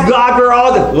ask God for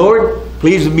all the... Lord,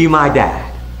 please be my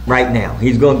dad right now.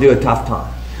 He's going to do a tough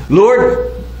time.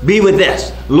 Lord, be with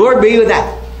this. Lord, be with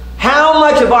that. How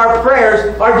much of our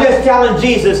prayers are just telling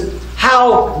Jesus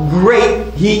how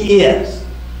great He is.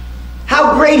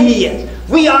 How great He is.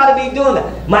 We ought to be doing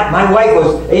that. My wife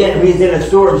we was in a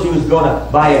store and she was going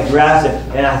to buy a dress,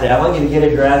 and I said, I want you to get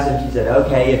a dress, and she said,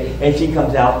 okay. And she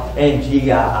comes out and she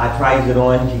tries it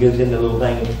on. She goes in the little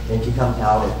thing and she comes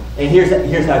out, and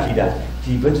here's how she does.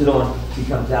 She puts it on. She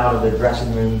comes out of the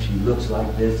dressing room. She looks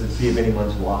like this to see if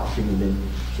anyone's watching, and then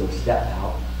she'll step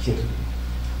out. She goes,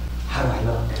 how do I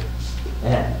look?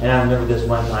 And I remember this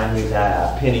one time we was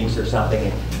at Penny's or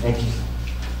something, and she said,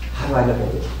 how do I look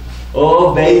at it?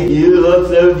 Oh, babe, you look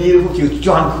so beautiful. She goes,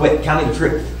 John, quick, tell me the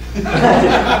truth.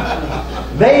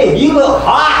 Babe, you look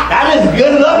hot. That is a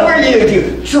good look for you. She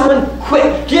goes, John,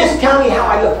 quick, just tell me how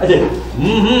I look. I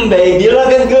said, babe, you're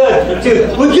looking good. She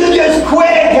goes, would you just quit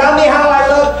and tell me how I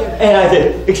look? And I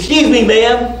said, excuse me,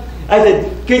 ma'am. I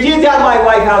said, could you tell my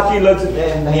wife how she looks?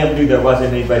 And ma'am knew there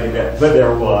wasn't anybody there, but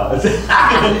there was.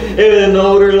 It was an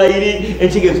older lady,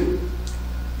 and she goes,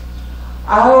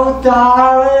 oh,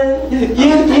 darling, you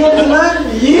just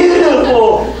look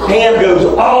beautiful. Pam goes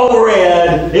all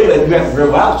red. It went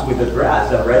real well with the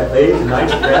dress, a red face, a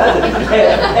nice dress.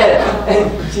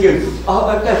 And she goes,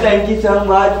 oh, thank you so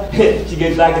much. She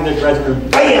gets back in the dressing room,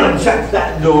 bam, shuts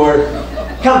that door,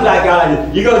 comes back out,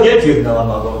 and you going to get you? No, I'm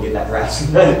not going to get that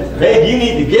dress. Man, you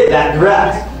need to get that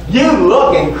dress. You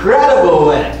look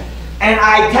incredible in it. And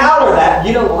I tell her that.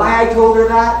 You know why I told her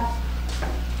that?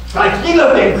 Like, she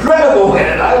looked incredible in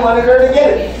it. I wanted her to get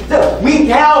it. So we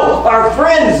tell our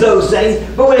friends those things,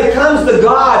 but when it comes to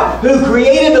God who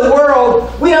created the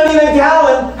world, we don't even tell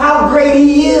Him how great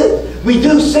He is. We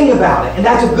do sing about it, and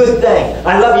that's a good thing.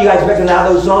 I love you guys picking out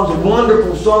those songs,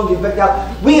 wonderful songs you picked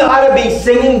out. We ought to be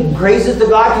singing praises to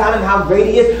God, telling Him how great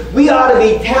He is. We ought to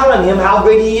be telling Him how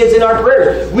great He is in our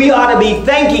prayers. We ought to be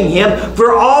thanking Him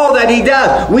for all that He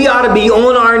does. We ought to be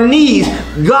on our knees.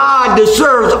 God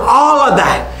deserves all of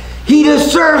that. He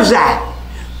deserves that.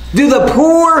 Do the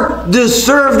poor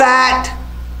deserve that?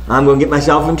 I'm going to get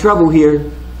myself in trouble here.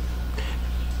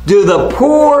 Do the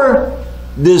poor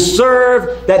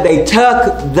deserve that they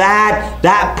took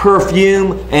that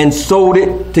perfume and sold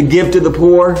it to give to the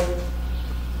poor?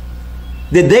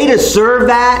 Did they deserve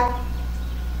that?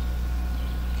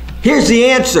 Here's the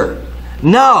answer.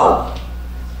 No.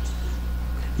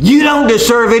 You don't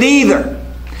deserve it either.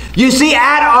 You see,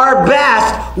 at our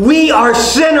best, we are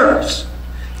sinners.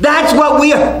 That's what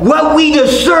we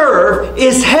deserve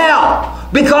is hell,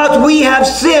 because we have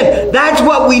sinned. That's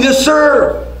what we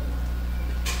deserve.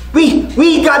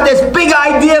 We got this big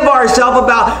idea of ourselves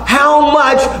about how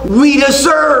much we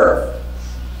deserve.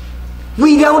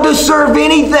 We don't deserve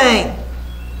anything.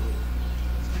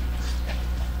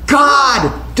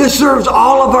 God deserves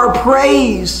all of our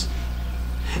praise.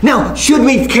 Now, should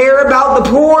we care about the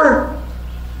poor?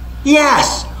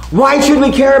 Yes. Why should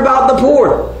we care about the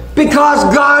poor? Because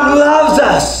God loves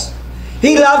us.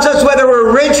 He loves us whether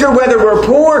we're rich or whether we're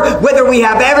poor, whether we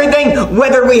have everything,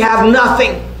 whether we have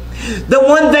nothing. The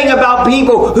one thing about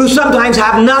people who sometimes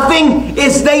have nothing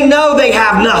is they know they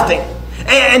have nothing.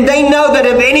 And they know that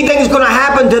if anything is going to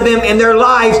happen to them in their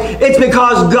lives, it's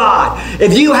because God.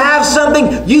 If you have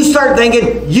something, you start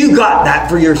thinking you got that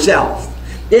for yourself.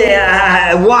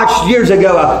 I watched years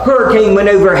ago a hurricane went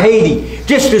over Haiti,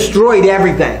 just destroyed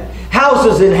everything.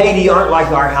 Houses in Haiti aren't like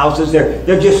our houses.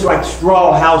 They're just like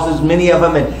straw houses, many of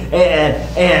them,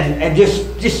 and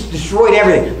just destroyed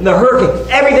everything. The hurricane,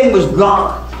 everything was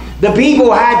gone. The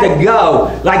people had to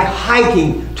go like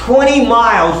hiking 20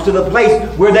 miles to the place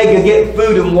where they could get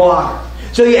food and water.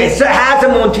 So it has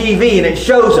them on TV and it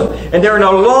shows them. And they're in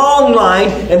a long line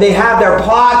and they have their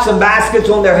pots and baskets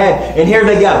on their head. And here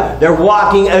they go. They're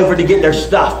walking over to get their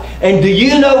stuff. And do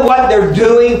you know what they're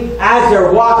doing as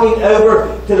they're walking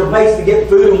over to the place to get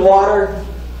food and water?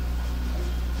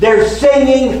 They're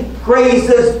singing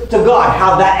praises to God.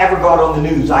 How that ever got on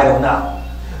the news, I don't know.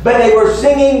 But they were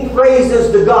singing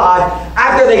praises to God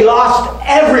after they lost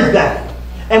everything.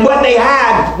 And what they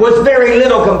had was very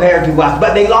little compared to us.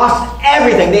 But they lost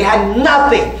everything. They had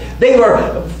nothing. They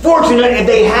were fortunate if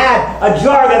they had a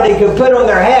jar that they could put on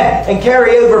their head and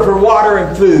carry over for water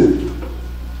and food.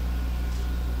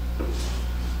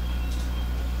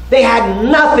 They had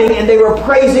nothing and they were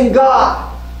praising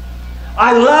God.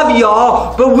 I love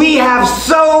y'all, but we have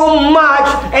so much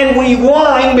and we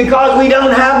whine because we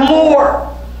don't have more.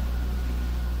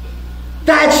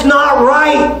 That's not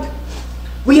right.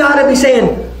 We ought to be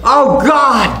saying, oh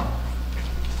God,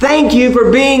 thank you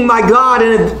for being my God,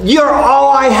 and if you're all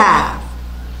I have,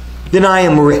 then I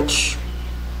am rich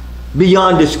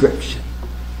beyond description.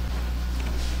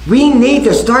 We need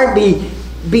to start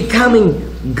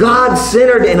becoming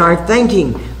God-centered in our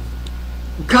thinking.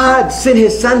 God sent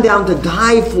His Son down to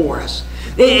die for us.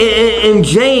 In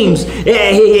James,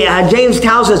 James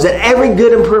tells us that every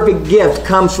good and perfect gift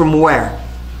comes from where?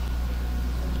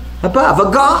 Above,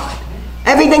 a God.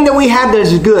 Everything that we have that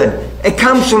is good, it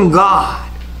comes from God.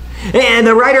 And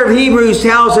the writer of Hebrews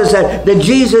tells us that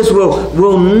Jesus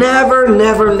will never,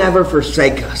 never, never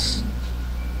forsake us.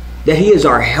 That He is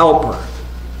our helper.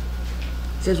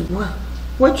 He says,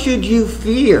 what should you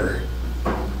fear?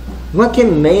 What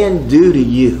can man do to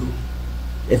you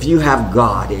if you have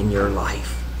God in your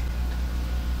life?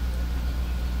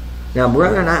 Now,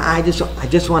 brethren, I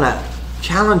just want to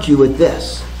challenge you with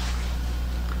this.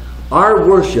 Our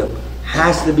worship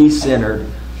has to be centered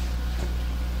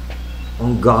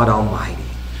on God Almighty.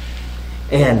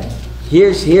 And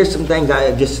here's some things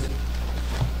I just...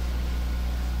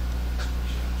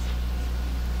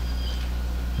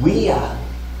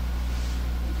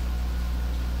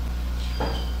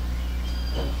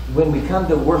 when we come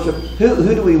to worship,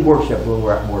 who do we worship when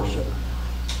we're at worship?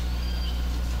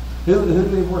 Who do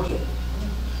we worship?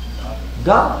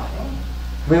 God.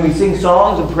 When we sing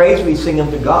songs of praise, we sing them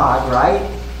to God, right?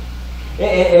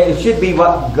 It should be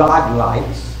what God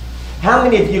likes. How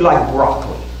many of you like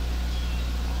broccoli?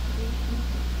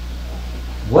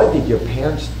 What did your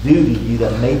parents do to you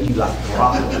that made you like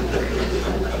broccoli?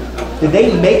 Did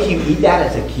they make you eat that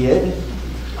as a kid?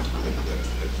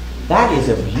 That is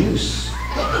abuse.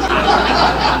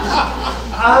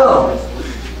 Oh,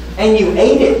 and you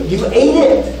ate it. You ate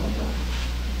it.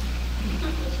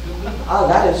 Oh,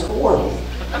 that is horrible.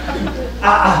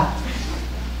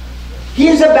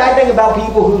 Here's the bad thing about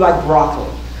people who like broccoli.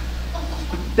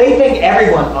 They think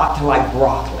everyone ought to like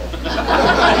broccoli.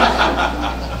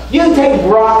 You take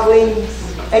broccoli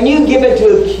and you give it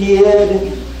to a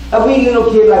kid, a wee little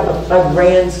kid like my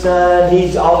grandson.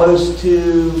 He's almost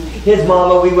 2. His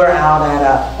mama, we were out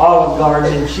at Olive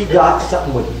Garden and she got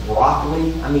something with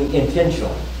broccoli. I mean,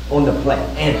 intentionally on the plate.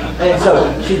 And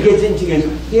so she gets in, she goes,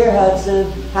 "Here,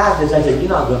 Hudson, have this." I said, "You're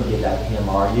not going to give that to him,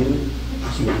 are you?"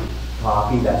 She goes,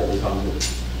 "Poppy," that's what they call me.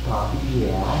 "Poppy,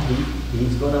 yeah,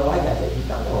 he's going to like that." I said, "He's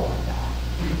not going to like that."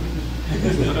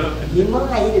 "You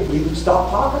might if you stop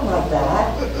talking like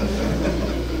that."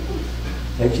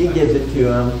 So she gives it to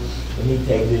him, and he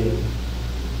takes it.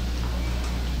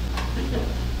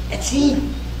 And see,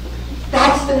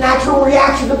 that's the natural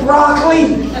reaction to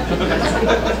broccoli.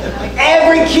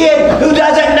 Every kid who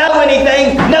doesn't know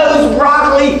anything knows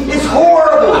broccoli is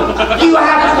horrible. You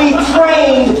have to be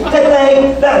trained to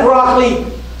think that broccoli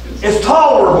is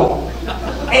tolerable.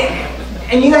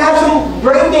 And you have some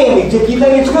brain damage if you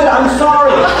think it's good. I'm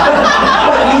sorry.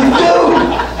 But you do.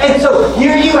 And so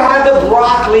here you have the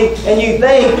broccoli, and you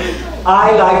think,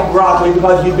 I like broccoli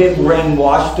because you've been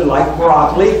brainwashed to like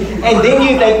broccoli. And then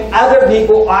you think other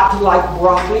people ought to like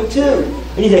broccoli too.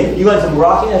 And you think, "You want some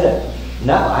broccoli?" I said,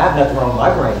 "No, I have nothing wrong with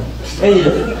my brain." And you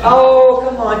say, "Oh,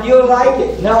 come on, you'll like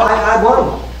it." "No, I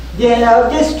won't." "You know,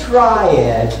 just try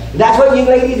it." That's what you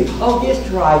ladies do. "Oh, just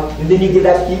try it." And then you get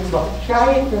that cute smile.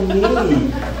 "Try it for me."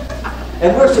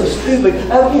 And we're so stupid.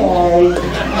 "Okay."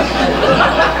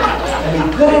 And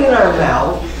we put it in our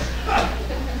mouth.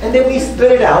 And then we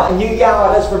spit it out, and you yell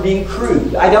at us for being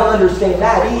crude. I don't understand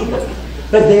that either.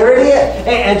 But there it is.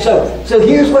 And so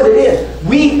here's what it is.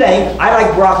 We think, I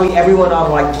like broccoli, everyone ought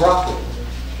to like broccoli.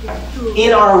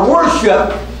 In our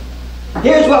worship,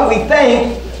 here's what we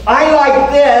think. I like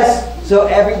this, so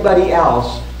everybody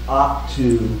else ought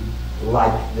to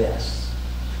like this.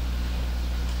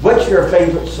 What's your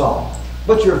favorite song?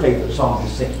 What's your favorite song to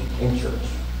sing in church?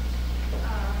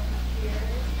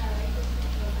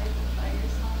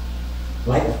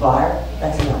 Light the Fire?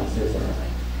 That's nice, isn't it?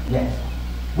 Yeah.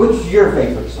 What's your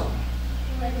favorite song?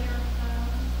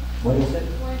 What is it?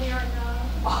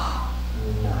 Ah,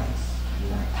 nice.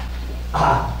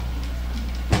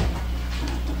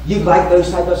 You like those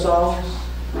type of songs?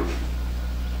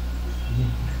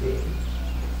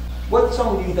 What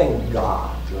song do you think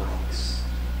God likes?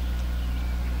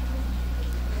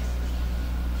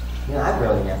 You know, I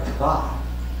really never thought.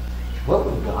 What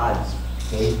would God's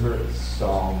favorite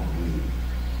song be?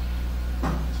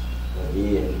 Would it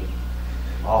be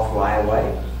 "I'll Fly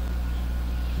Away"?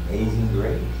 "Amazing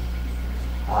Grace"?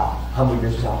 "Humble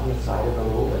Yourself in the Sight of the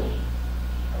Lord"?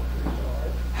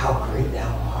 "How Great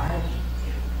Thou Art"?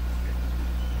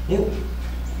 You know,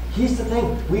 here's the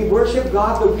thing. We worship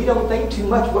God, but we don't think too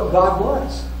much what God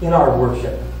wants in our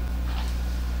worship.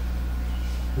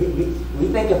 We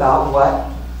think about what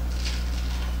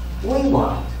we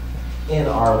want in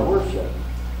our worship.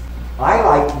 I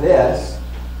like this.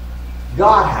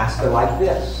 God has to like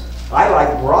this. I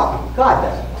like broccoli. God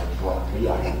doesn't like broccoli.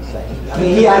 I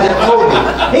mean, He hasn't told me.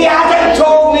 He hasn't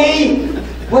told me.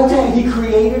 What's that? He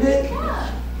created it?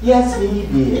 Yes, he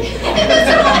did.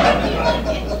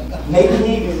 Maybe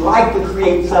he would like to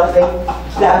create something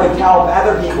that would help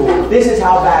other people. This is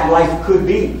how bad life could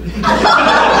be.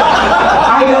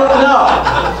 I don't know.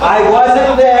 I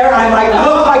wasn't there. I might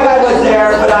look like I was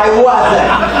there, but I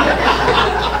wasn't.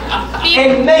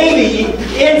 And maybe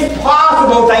it's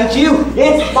possible, thank you,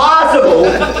 it's possible,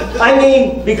 I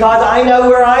mean, because I know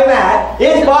where I'm at,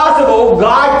 it's possible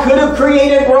God could have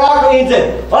created broccoli and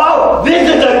said, oh, this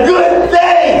is a good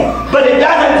thing, but it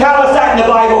doesn't tell us that in the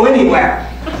Bible anywhere.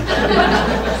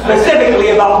 Specifically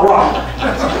about broccoli.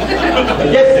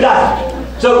 It just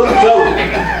doesn't. So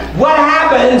what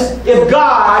happens if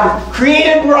God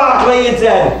created broccoli and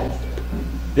said,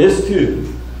 this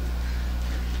too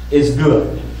is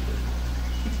good?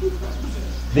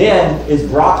 Then, is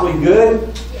broccoli good?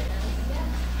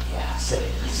 Yes, it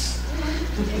is.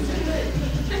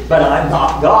 But I'm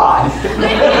not God.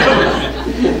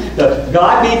 So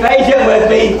God be patient with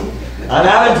me. I'm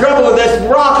having trouble with this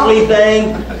broccoli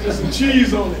thing. There's some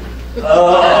cheese on it.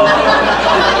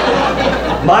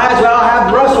 Might as well have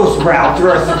Brussels sprouts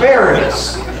or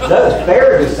asparagus. Those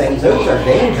asparagus things, those are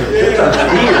dangerous. Those are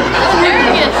fierce.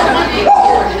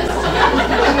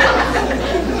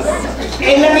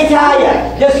 And let me tell you,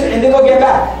 and then we'll get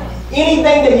back.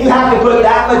 Anything that you have to put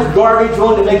that much garbage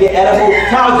on to make it edible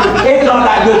tells you it's not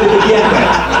that good to begin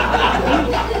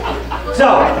with.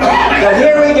 So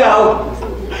here we go.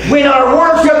 When our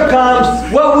worship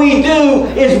comes, what we do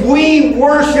is we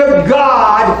worship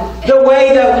God the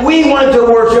way that we want to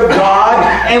worship God,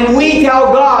 and we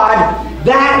tell God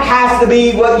that has to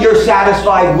be what you're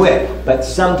satisfied with. But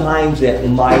sometimes it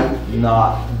might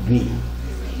not be.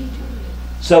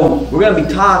 So we're going to be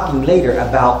talking later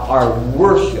about our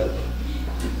worship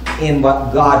in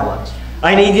what God wants.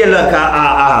 I need you to look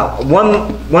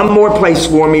one more place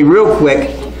for me real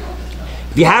quick.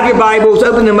 If you have your Bibles,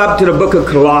 open them up to the book of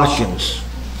Colossians.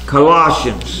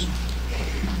 Colossians.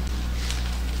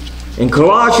 In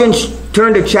Colossians,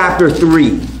 turn to chapter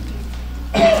 3.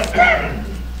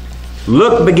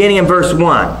 Look beginning in verse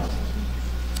 1.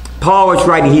 Paul is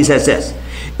writing, he says this.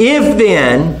 If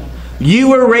then you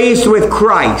were raised with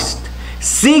Christ,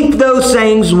 seek those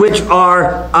things which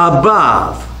are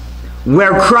above,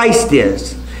 where Christ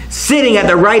is, sitting at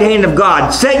the right hand of God.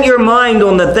 Set your mind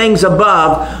on the things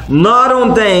above, not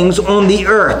on things on the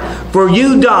earth. For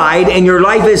you died, and your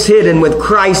life is hidden with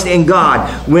Christ in God.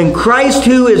 When Christ,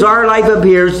 who is our life,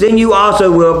 appears, then you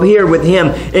also will appear with him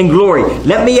in glory.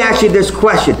 Let me ask you this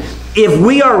question. If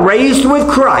we are raised with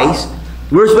Christ,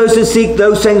 we're supposed to seek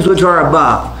those things which are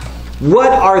above.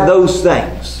 What are those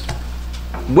things?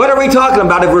 What are we talking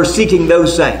about if we're seeking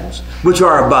those things which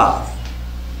are above?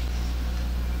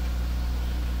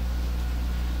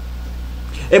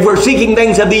 If we're seeking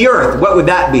things of the earth, what would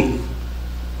that be?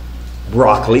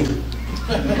 Broccoli.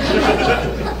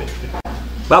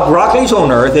 Well, broccoli's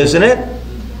on earth, isn't it?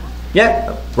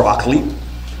 Yeah, broccoli.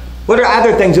 What are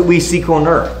other things that we seek on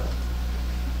earth?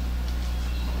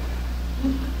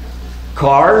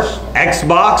 Cars,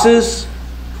 Xboxes,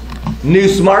 new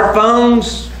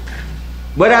smartphones.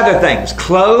 What other things?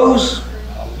 Clothes,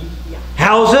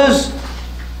 houses,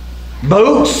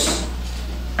 boats,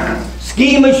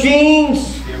 ski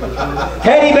machines,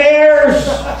 teddy bears.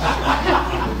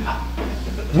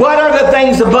 What are the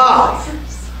things above?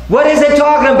 What is it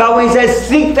talking about when he says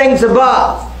seek things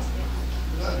above?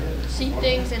 Seek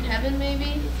things in heaven,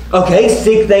 maybe? Okay,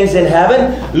 seek things in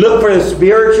heaven. Look for the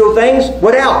spiritual things.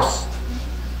 What else?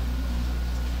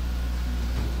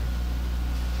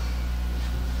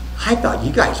 I thought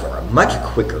you guys were a much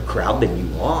quicker crowd than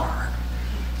you are.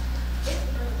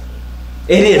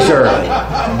 It is early.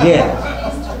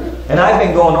 Yeah. And I've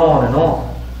been going on and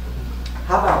on.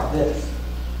 How about this?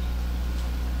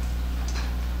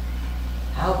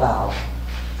 How about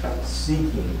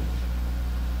seeking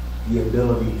the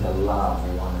ability to love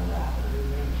one another?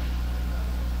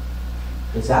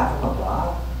 Is that from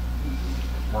above?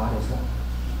 God is not.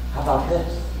 How about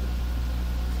this?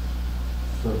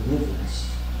 Forgiveness.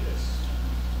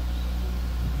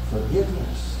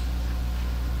 Forgiveness.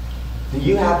 Do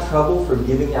you have trouble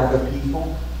forgiving other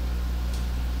people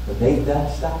when they've done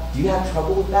stuff? Do you have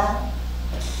trouble with that?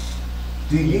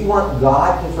 Do you want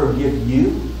God to forgive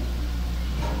you?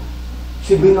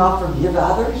 Should we not forgive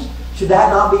others? Should that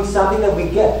not be something that we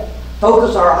get?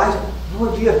 Focus our eyes on,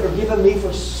 Lord, you have forgiven me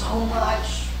for so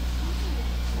much.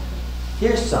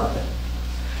 Here's something.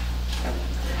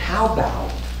 How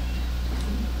about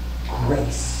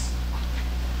grace?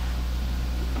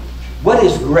 What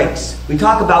is grace? We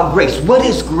talk about grace. What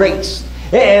is grace?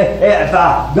 If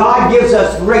God gives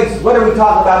us grace, what are we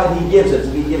talking about that He gives us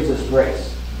if He gives us grace?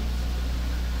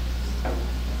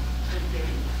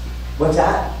 What's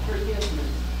that?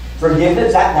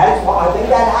 Forgiveness. That is part, I think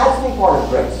that has to be part of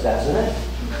grace, doesn't it?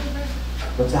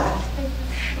 What's that?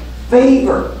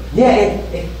 Favor. Yeah,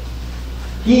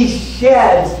 He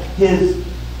sheds His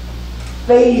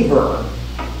favor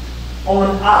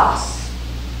on us.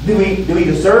 Do we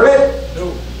deserve it?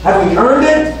 No. Have we earned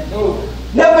it? No.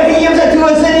 No, but He gives it to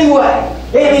us anyway.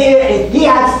 He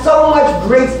has so much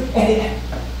grace. And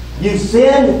you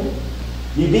sinned.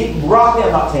 You've eaten broccoli.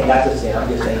 I'm not saying that's a sin. I'm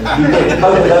just saying you did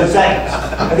both of those things.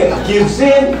 Okay, you've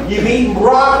sinned. You've eaten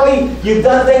broccoli. You've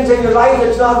done things in your life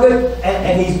that's not good.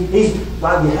 And he's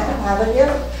well, you haven't you?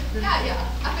 Yeah.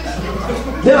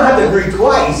 You don't have to agree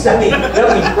twice. I mean,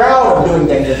 don't be proud of doing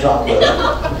things that's not good.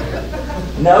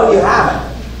 No, you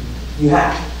haven't. You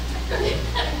have.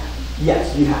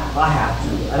 Yes, you have. I have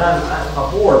to. And I'm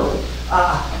horrible.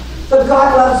 But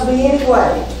God loves me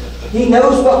anyway. He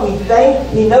knows what we think.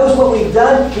 He knows what we've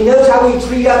done. He knows how we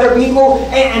treat other people.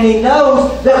 And He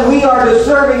knows that we are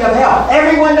deserving of hell.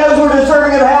 Everyone knows we're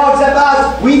deserving of hell except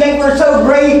us. We think we're so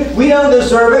great, we don't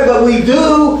deserve it, but we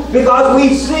do because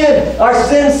we sin. Our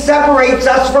sin separates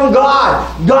us from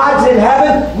God. God's in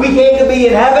heaven. We came to be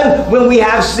in heaven. When we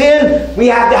have sin, we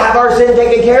have to have our sin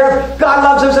taken care of. God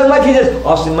loves us so much, He says,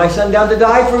 I'll send my Son down to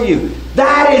die for you.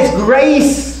 That is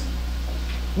grace.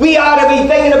 We ought to be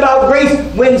thinking about grace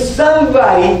when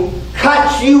somebody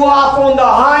cuts you off on the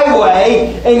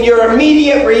highway and your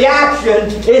immediate reaction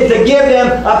is to give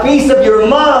them a piece of your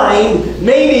mind.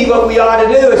 Maybe what we ought to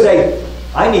do is say,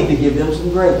 I need to give them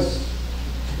some grace.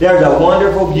 There's a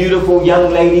wonderful, beautiful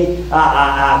young lady in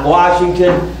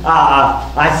Washington.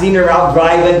 I seen her out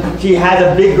driving. She has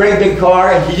a great big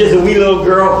car, and she's just a wee little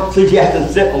girl, so she has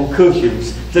to sit on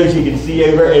cushions so she can see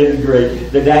over. It is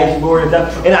great. The dashboard and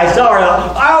stuff. And I saw her,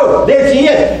 and oh, there she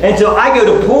is. And so I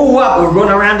go to pull up. We're going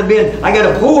around the bend. I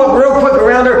go to pull up real quick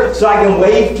around her so I can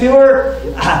wave to her.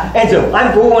 And so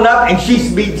I'm pulling up, and she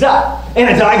speeds up.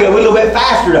 And so I go a little bit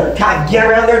faster to kind of get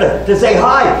around there to say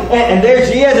hi. And there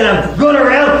she is, and I'm going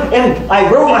around, and I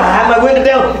roll my window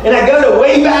down, and I go to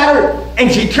wave at her,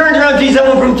 and she turns around, she's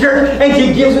someone from church, and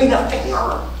she gives me the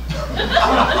finger.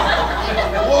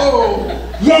 Whoa!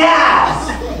 Yes!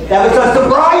 That was a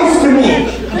surprise to me.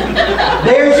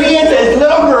 There she is, this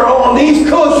little girl on these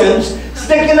cushions,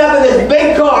 sticking up in this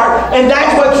big car, and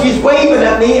that's what she's waving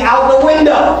at me out the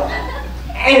window.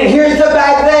 And here's the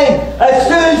bad thing. As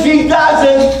soon as she does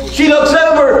it, she looks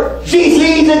over. She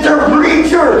sees it's her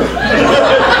preacher.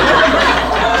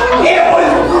 It was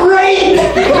great.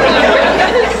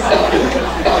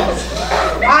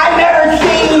 I've never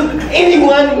seen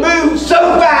anyone move so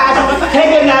fast,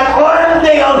 taking that arm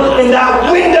down and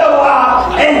that window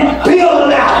up and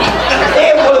peeling out.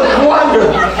 It was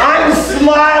wonderful. I'm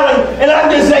smiling and I'm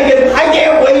just thinking, I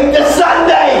can't wait to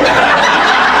Sunday.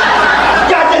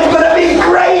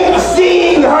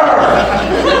 Seeing her.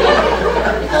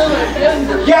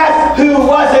 Guess who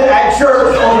wasn't at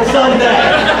church on Sunday?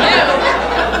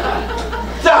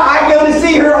 So I go to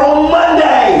see her on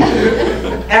Monday.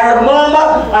 And her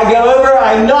mama, I go over,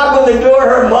 I knock on the door,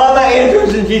 her mama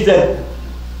answers, and she said,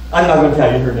 I'm not going to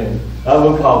tell you her name. I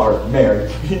will call her Mary.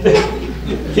 She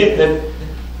said,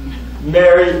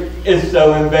 Mary is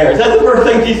so embarrassed. That's the first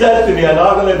thing she says to me. I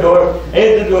knock on the door,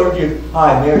 answer the door, she goes,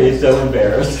 hi, Mary is so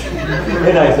embarrassed.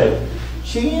 And I said,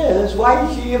 she is. Why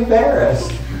is she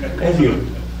embarrassed? And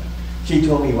she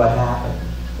told me what happened.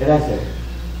 And I said,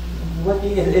 what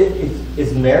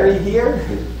is Mary here?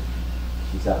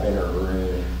 She's up in her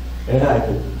room. And I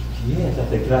said, yes. I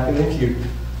said, can I come in?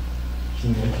 She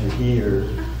knows you're here.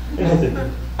 And I said,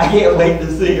 I can't wait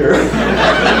to see her.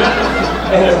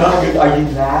 And her mom goes, are you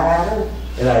mad at her?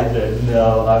 And I said,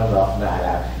 no, I'm not mad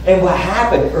at her. And what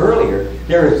happened earlier,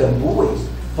 there were some boys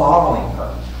following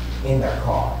her in their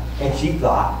car. And she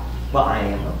thought, well, I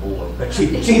am a boy. But she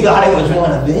thought it was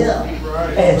one of them.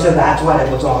 Right, and so that's what it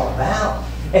was all about.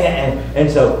 And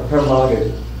so her mom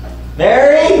goes,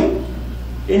 Mary,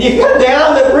 can you come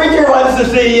down? The preacher wants to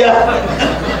see you.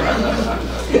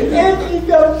 And she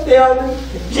comes down.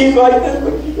 She's like this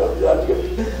when she comes down. She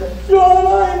goes, John,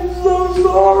 I'm so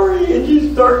sorry. And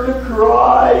she's starting to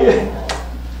cry.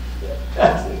 I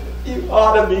said, you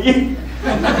ought to be.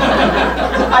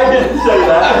 I didn't say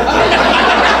that.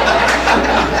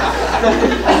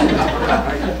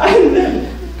 I said,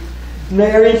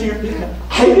 Mary,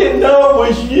 I didn't know it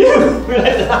was you.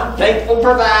 I'm thankful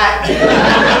for that.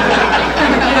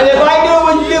 And if I knew it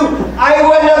was you, I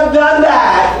wouldn't have done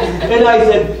that. And I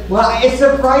said, well, it's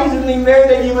surprisingly, Mary,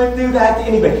 that you would do that to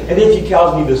anybody. And then she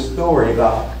tells me the story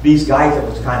about these guys that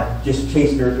was kind of just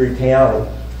chasing her through town.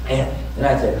 And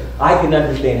I said, I can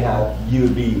understand how you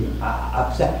would be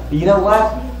upset. But you know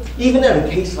what? Even in a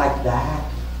case like that,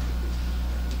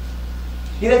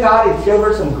 You think God would show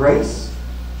her some grace?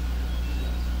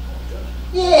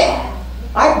 Yeah.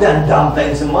 I've done dumb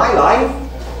things in my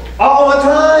life. All the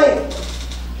time.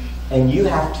 And you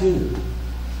have too.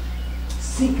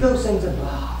 Seek those things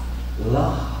above.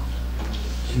 Love.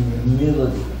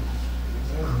 Humility.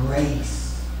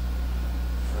 Grace.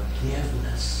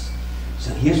 Forgiveness.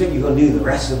 So here's what you're going to do the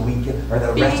rest of the weekend, or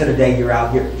the rest of the day you're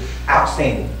out here.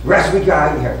 Outstanding. The rest of the week you're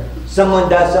out here. Someone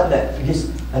does something that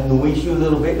just annoys you a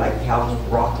little bit, like Cal's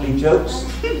broccoli jokes.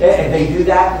 If they do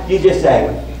that, you just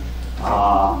say,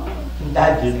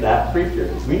 that's just that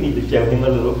preacher. We need to show him a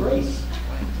little grace.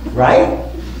 Right?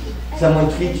 Someone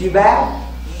treats you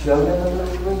bad, show them a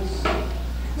little grace.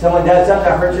 Someone does something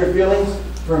that hurts your feelings,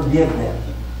 forgive them.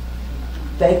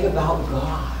 Think about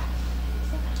God.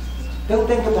 Don't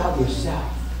think about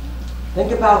yourself.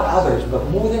 Think about others, but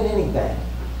more than anything,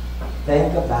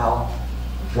 think about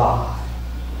God.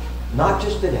 Not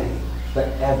just today, but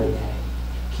every day.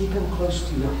 Keep Him close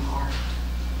to your heart.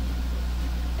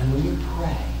 And when you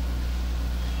pray,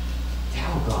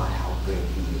 tell God how great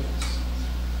He is.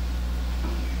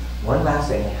 One last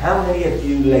thing. How many of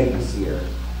you ladies here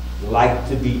like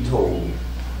to be told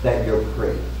that you're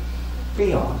pretty?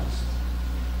 Be honest.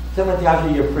 Someone tells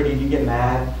you you're pretty, do you get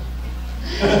mad?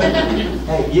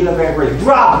 Hey, you look very pretty.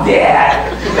 Drop that!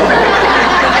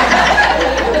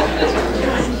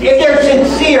 If they're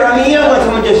sincere, I mean, you don't want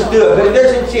someone to just do it, but if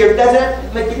they're sincere, doesn't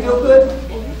that make you feel good?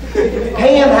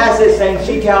 Pam has this thing.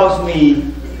 She tells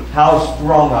me how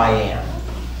strong I am.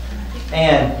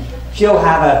 And she'll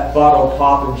have a bottle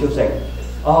pop and she'll say,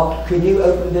 oh, can you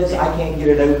open this? I can't get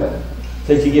it open.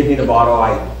 So she gives me the bottle.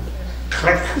 I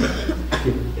click.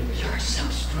 You're so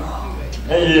strong.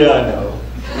 Yeah, I know.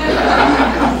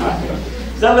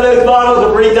 Some of those bottles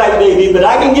are pretty tight, baby, but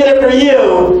I can get it for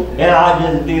you. And I'll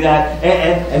just do that.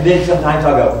 And then sometimes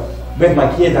I'll go, with my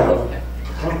kids, I'll go,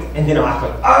 click, and then I'll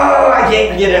go, oh, I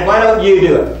can't get it. Why don't you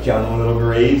do it? Show them a little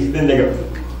grace. Then they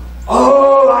go,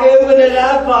 oh, I opened it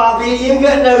up, Bobby. You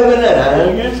couldn't open it up.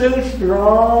 Oh, you're so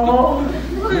strong.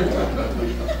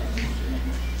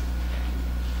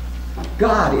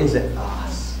 God isn't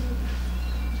us.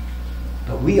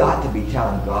 But we ought to be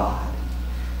telling God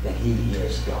that He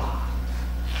is God.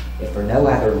 If for no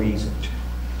other reason,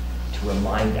 to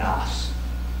remind us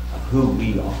of who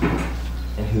we are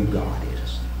and who God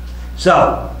is.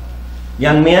 So,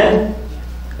 young men,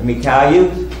 let me tell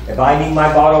you, if I need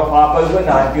my bottle pop open,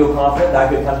 I feel confident I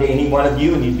could come to any one of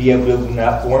you and you'd be able to open it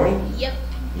up for me. Yep.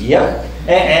 Yep.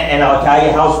 And I'll tell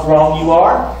you how strong you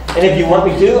are. And if you want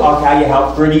me to, I'll tell you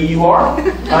how pretty you are.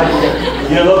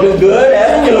 You're looking good,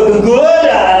 Evan. You're looking good.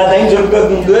 Things are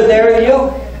looking good there with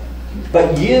you.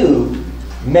 But you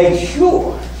make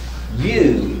sure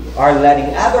you are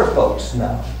letting other folks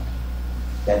know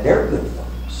that they're good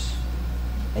folks.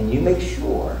 And you make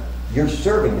sure you're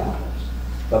serving others.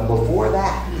 But before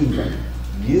that, even,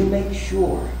 you make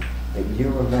sure that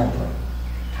you're remembering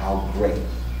how great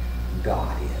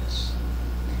God is.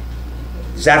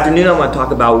 This afternoon, I want to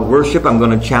talk about worship. I'm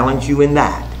going to challenge you in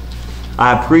that.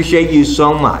 I appreciate you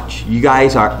so much. You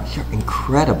guys are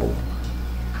incredible.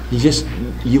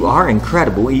 You are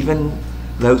incredible, even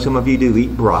though some of you do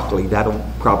eat broccoli. That'll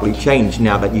probably change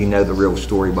now that you know the real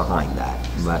story behind that.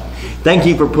 But thank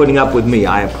you for putting up with me.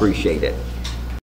 I appreciate it.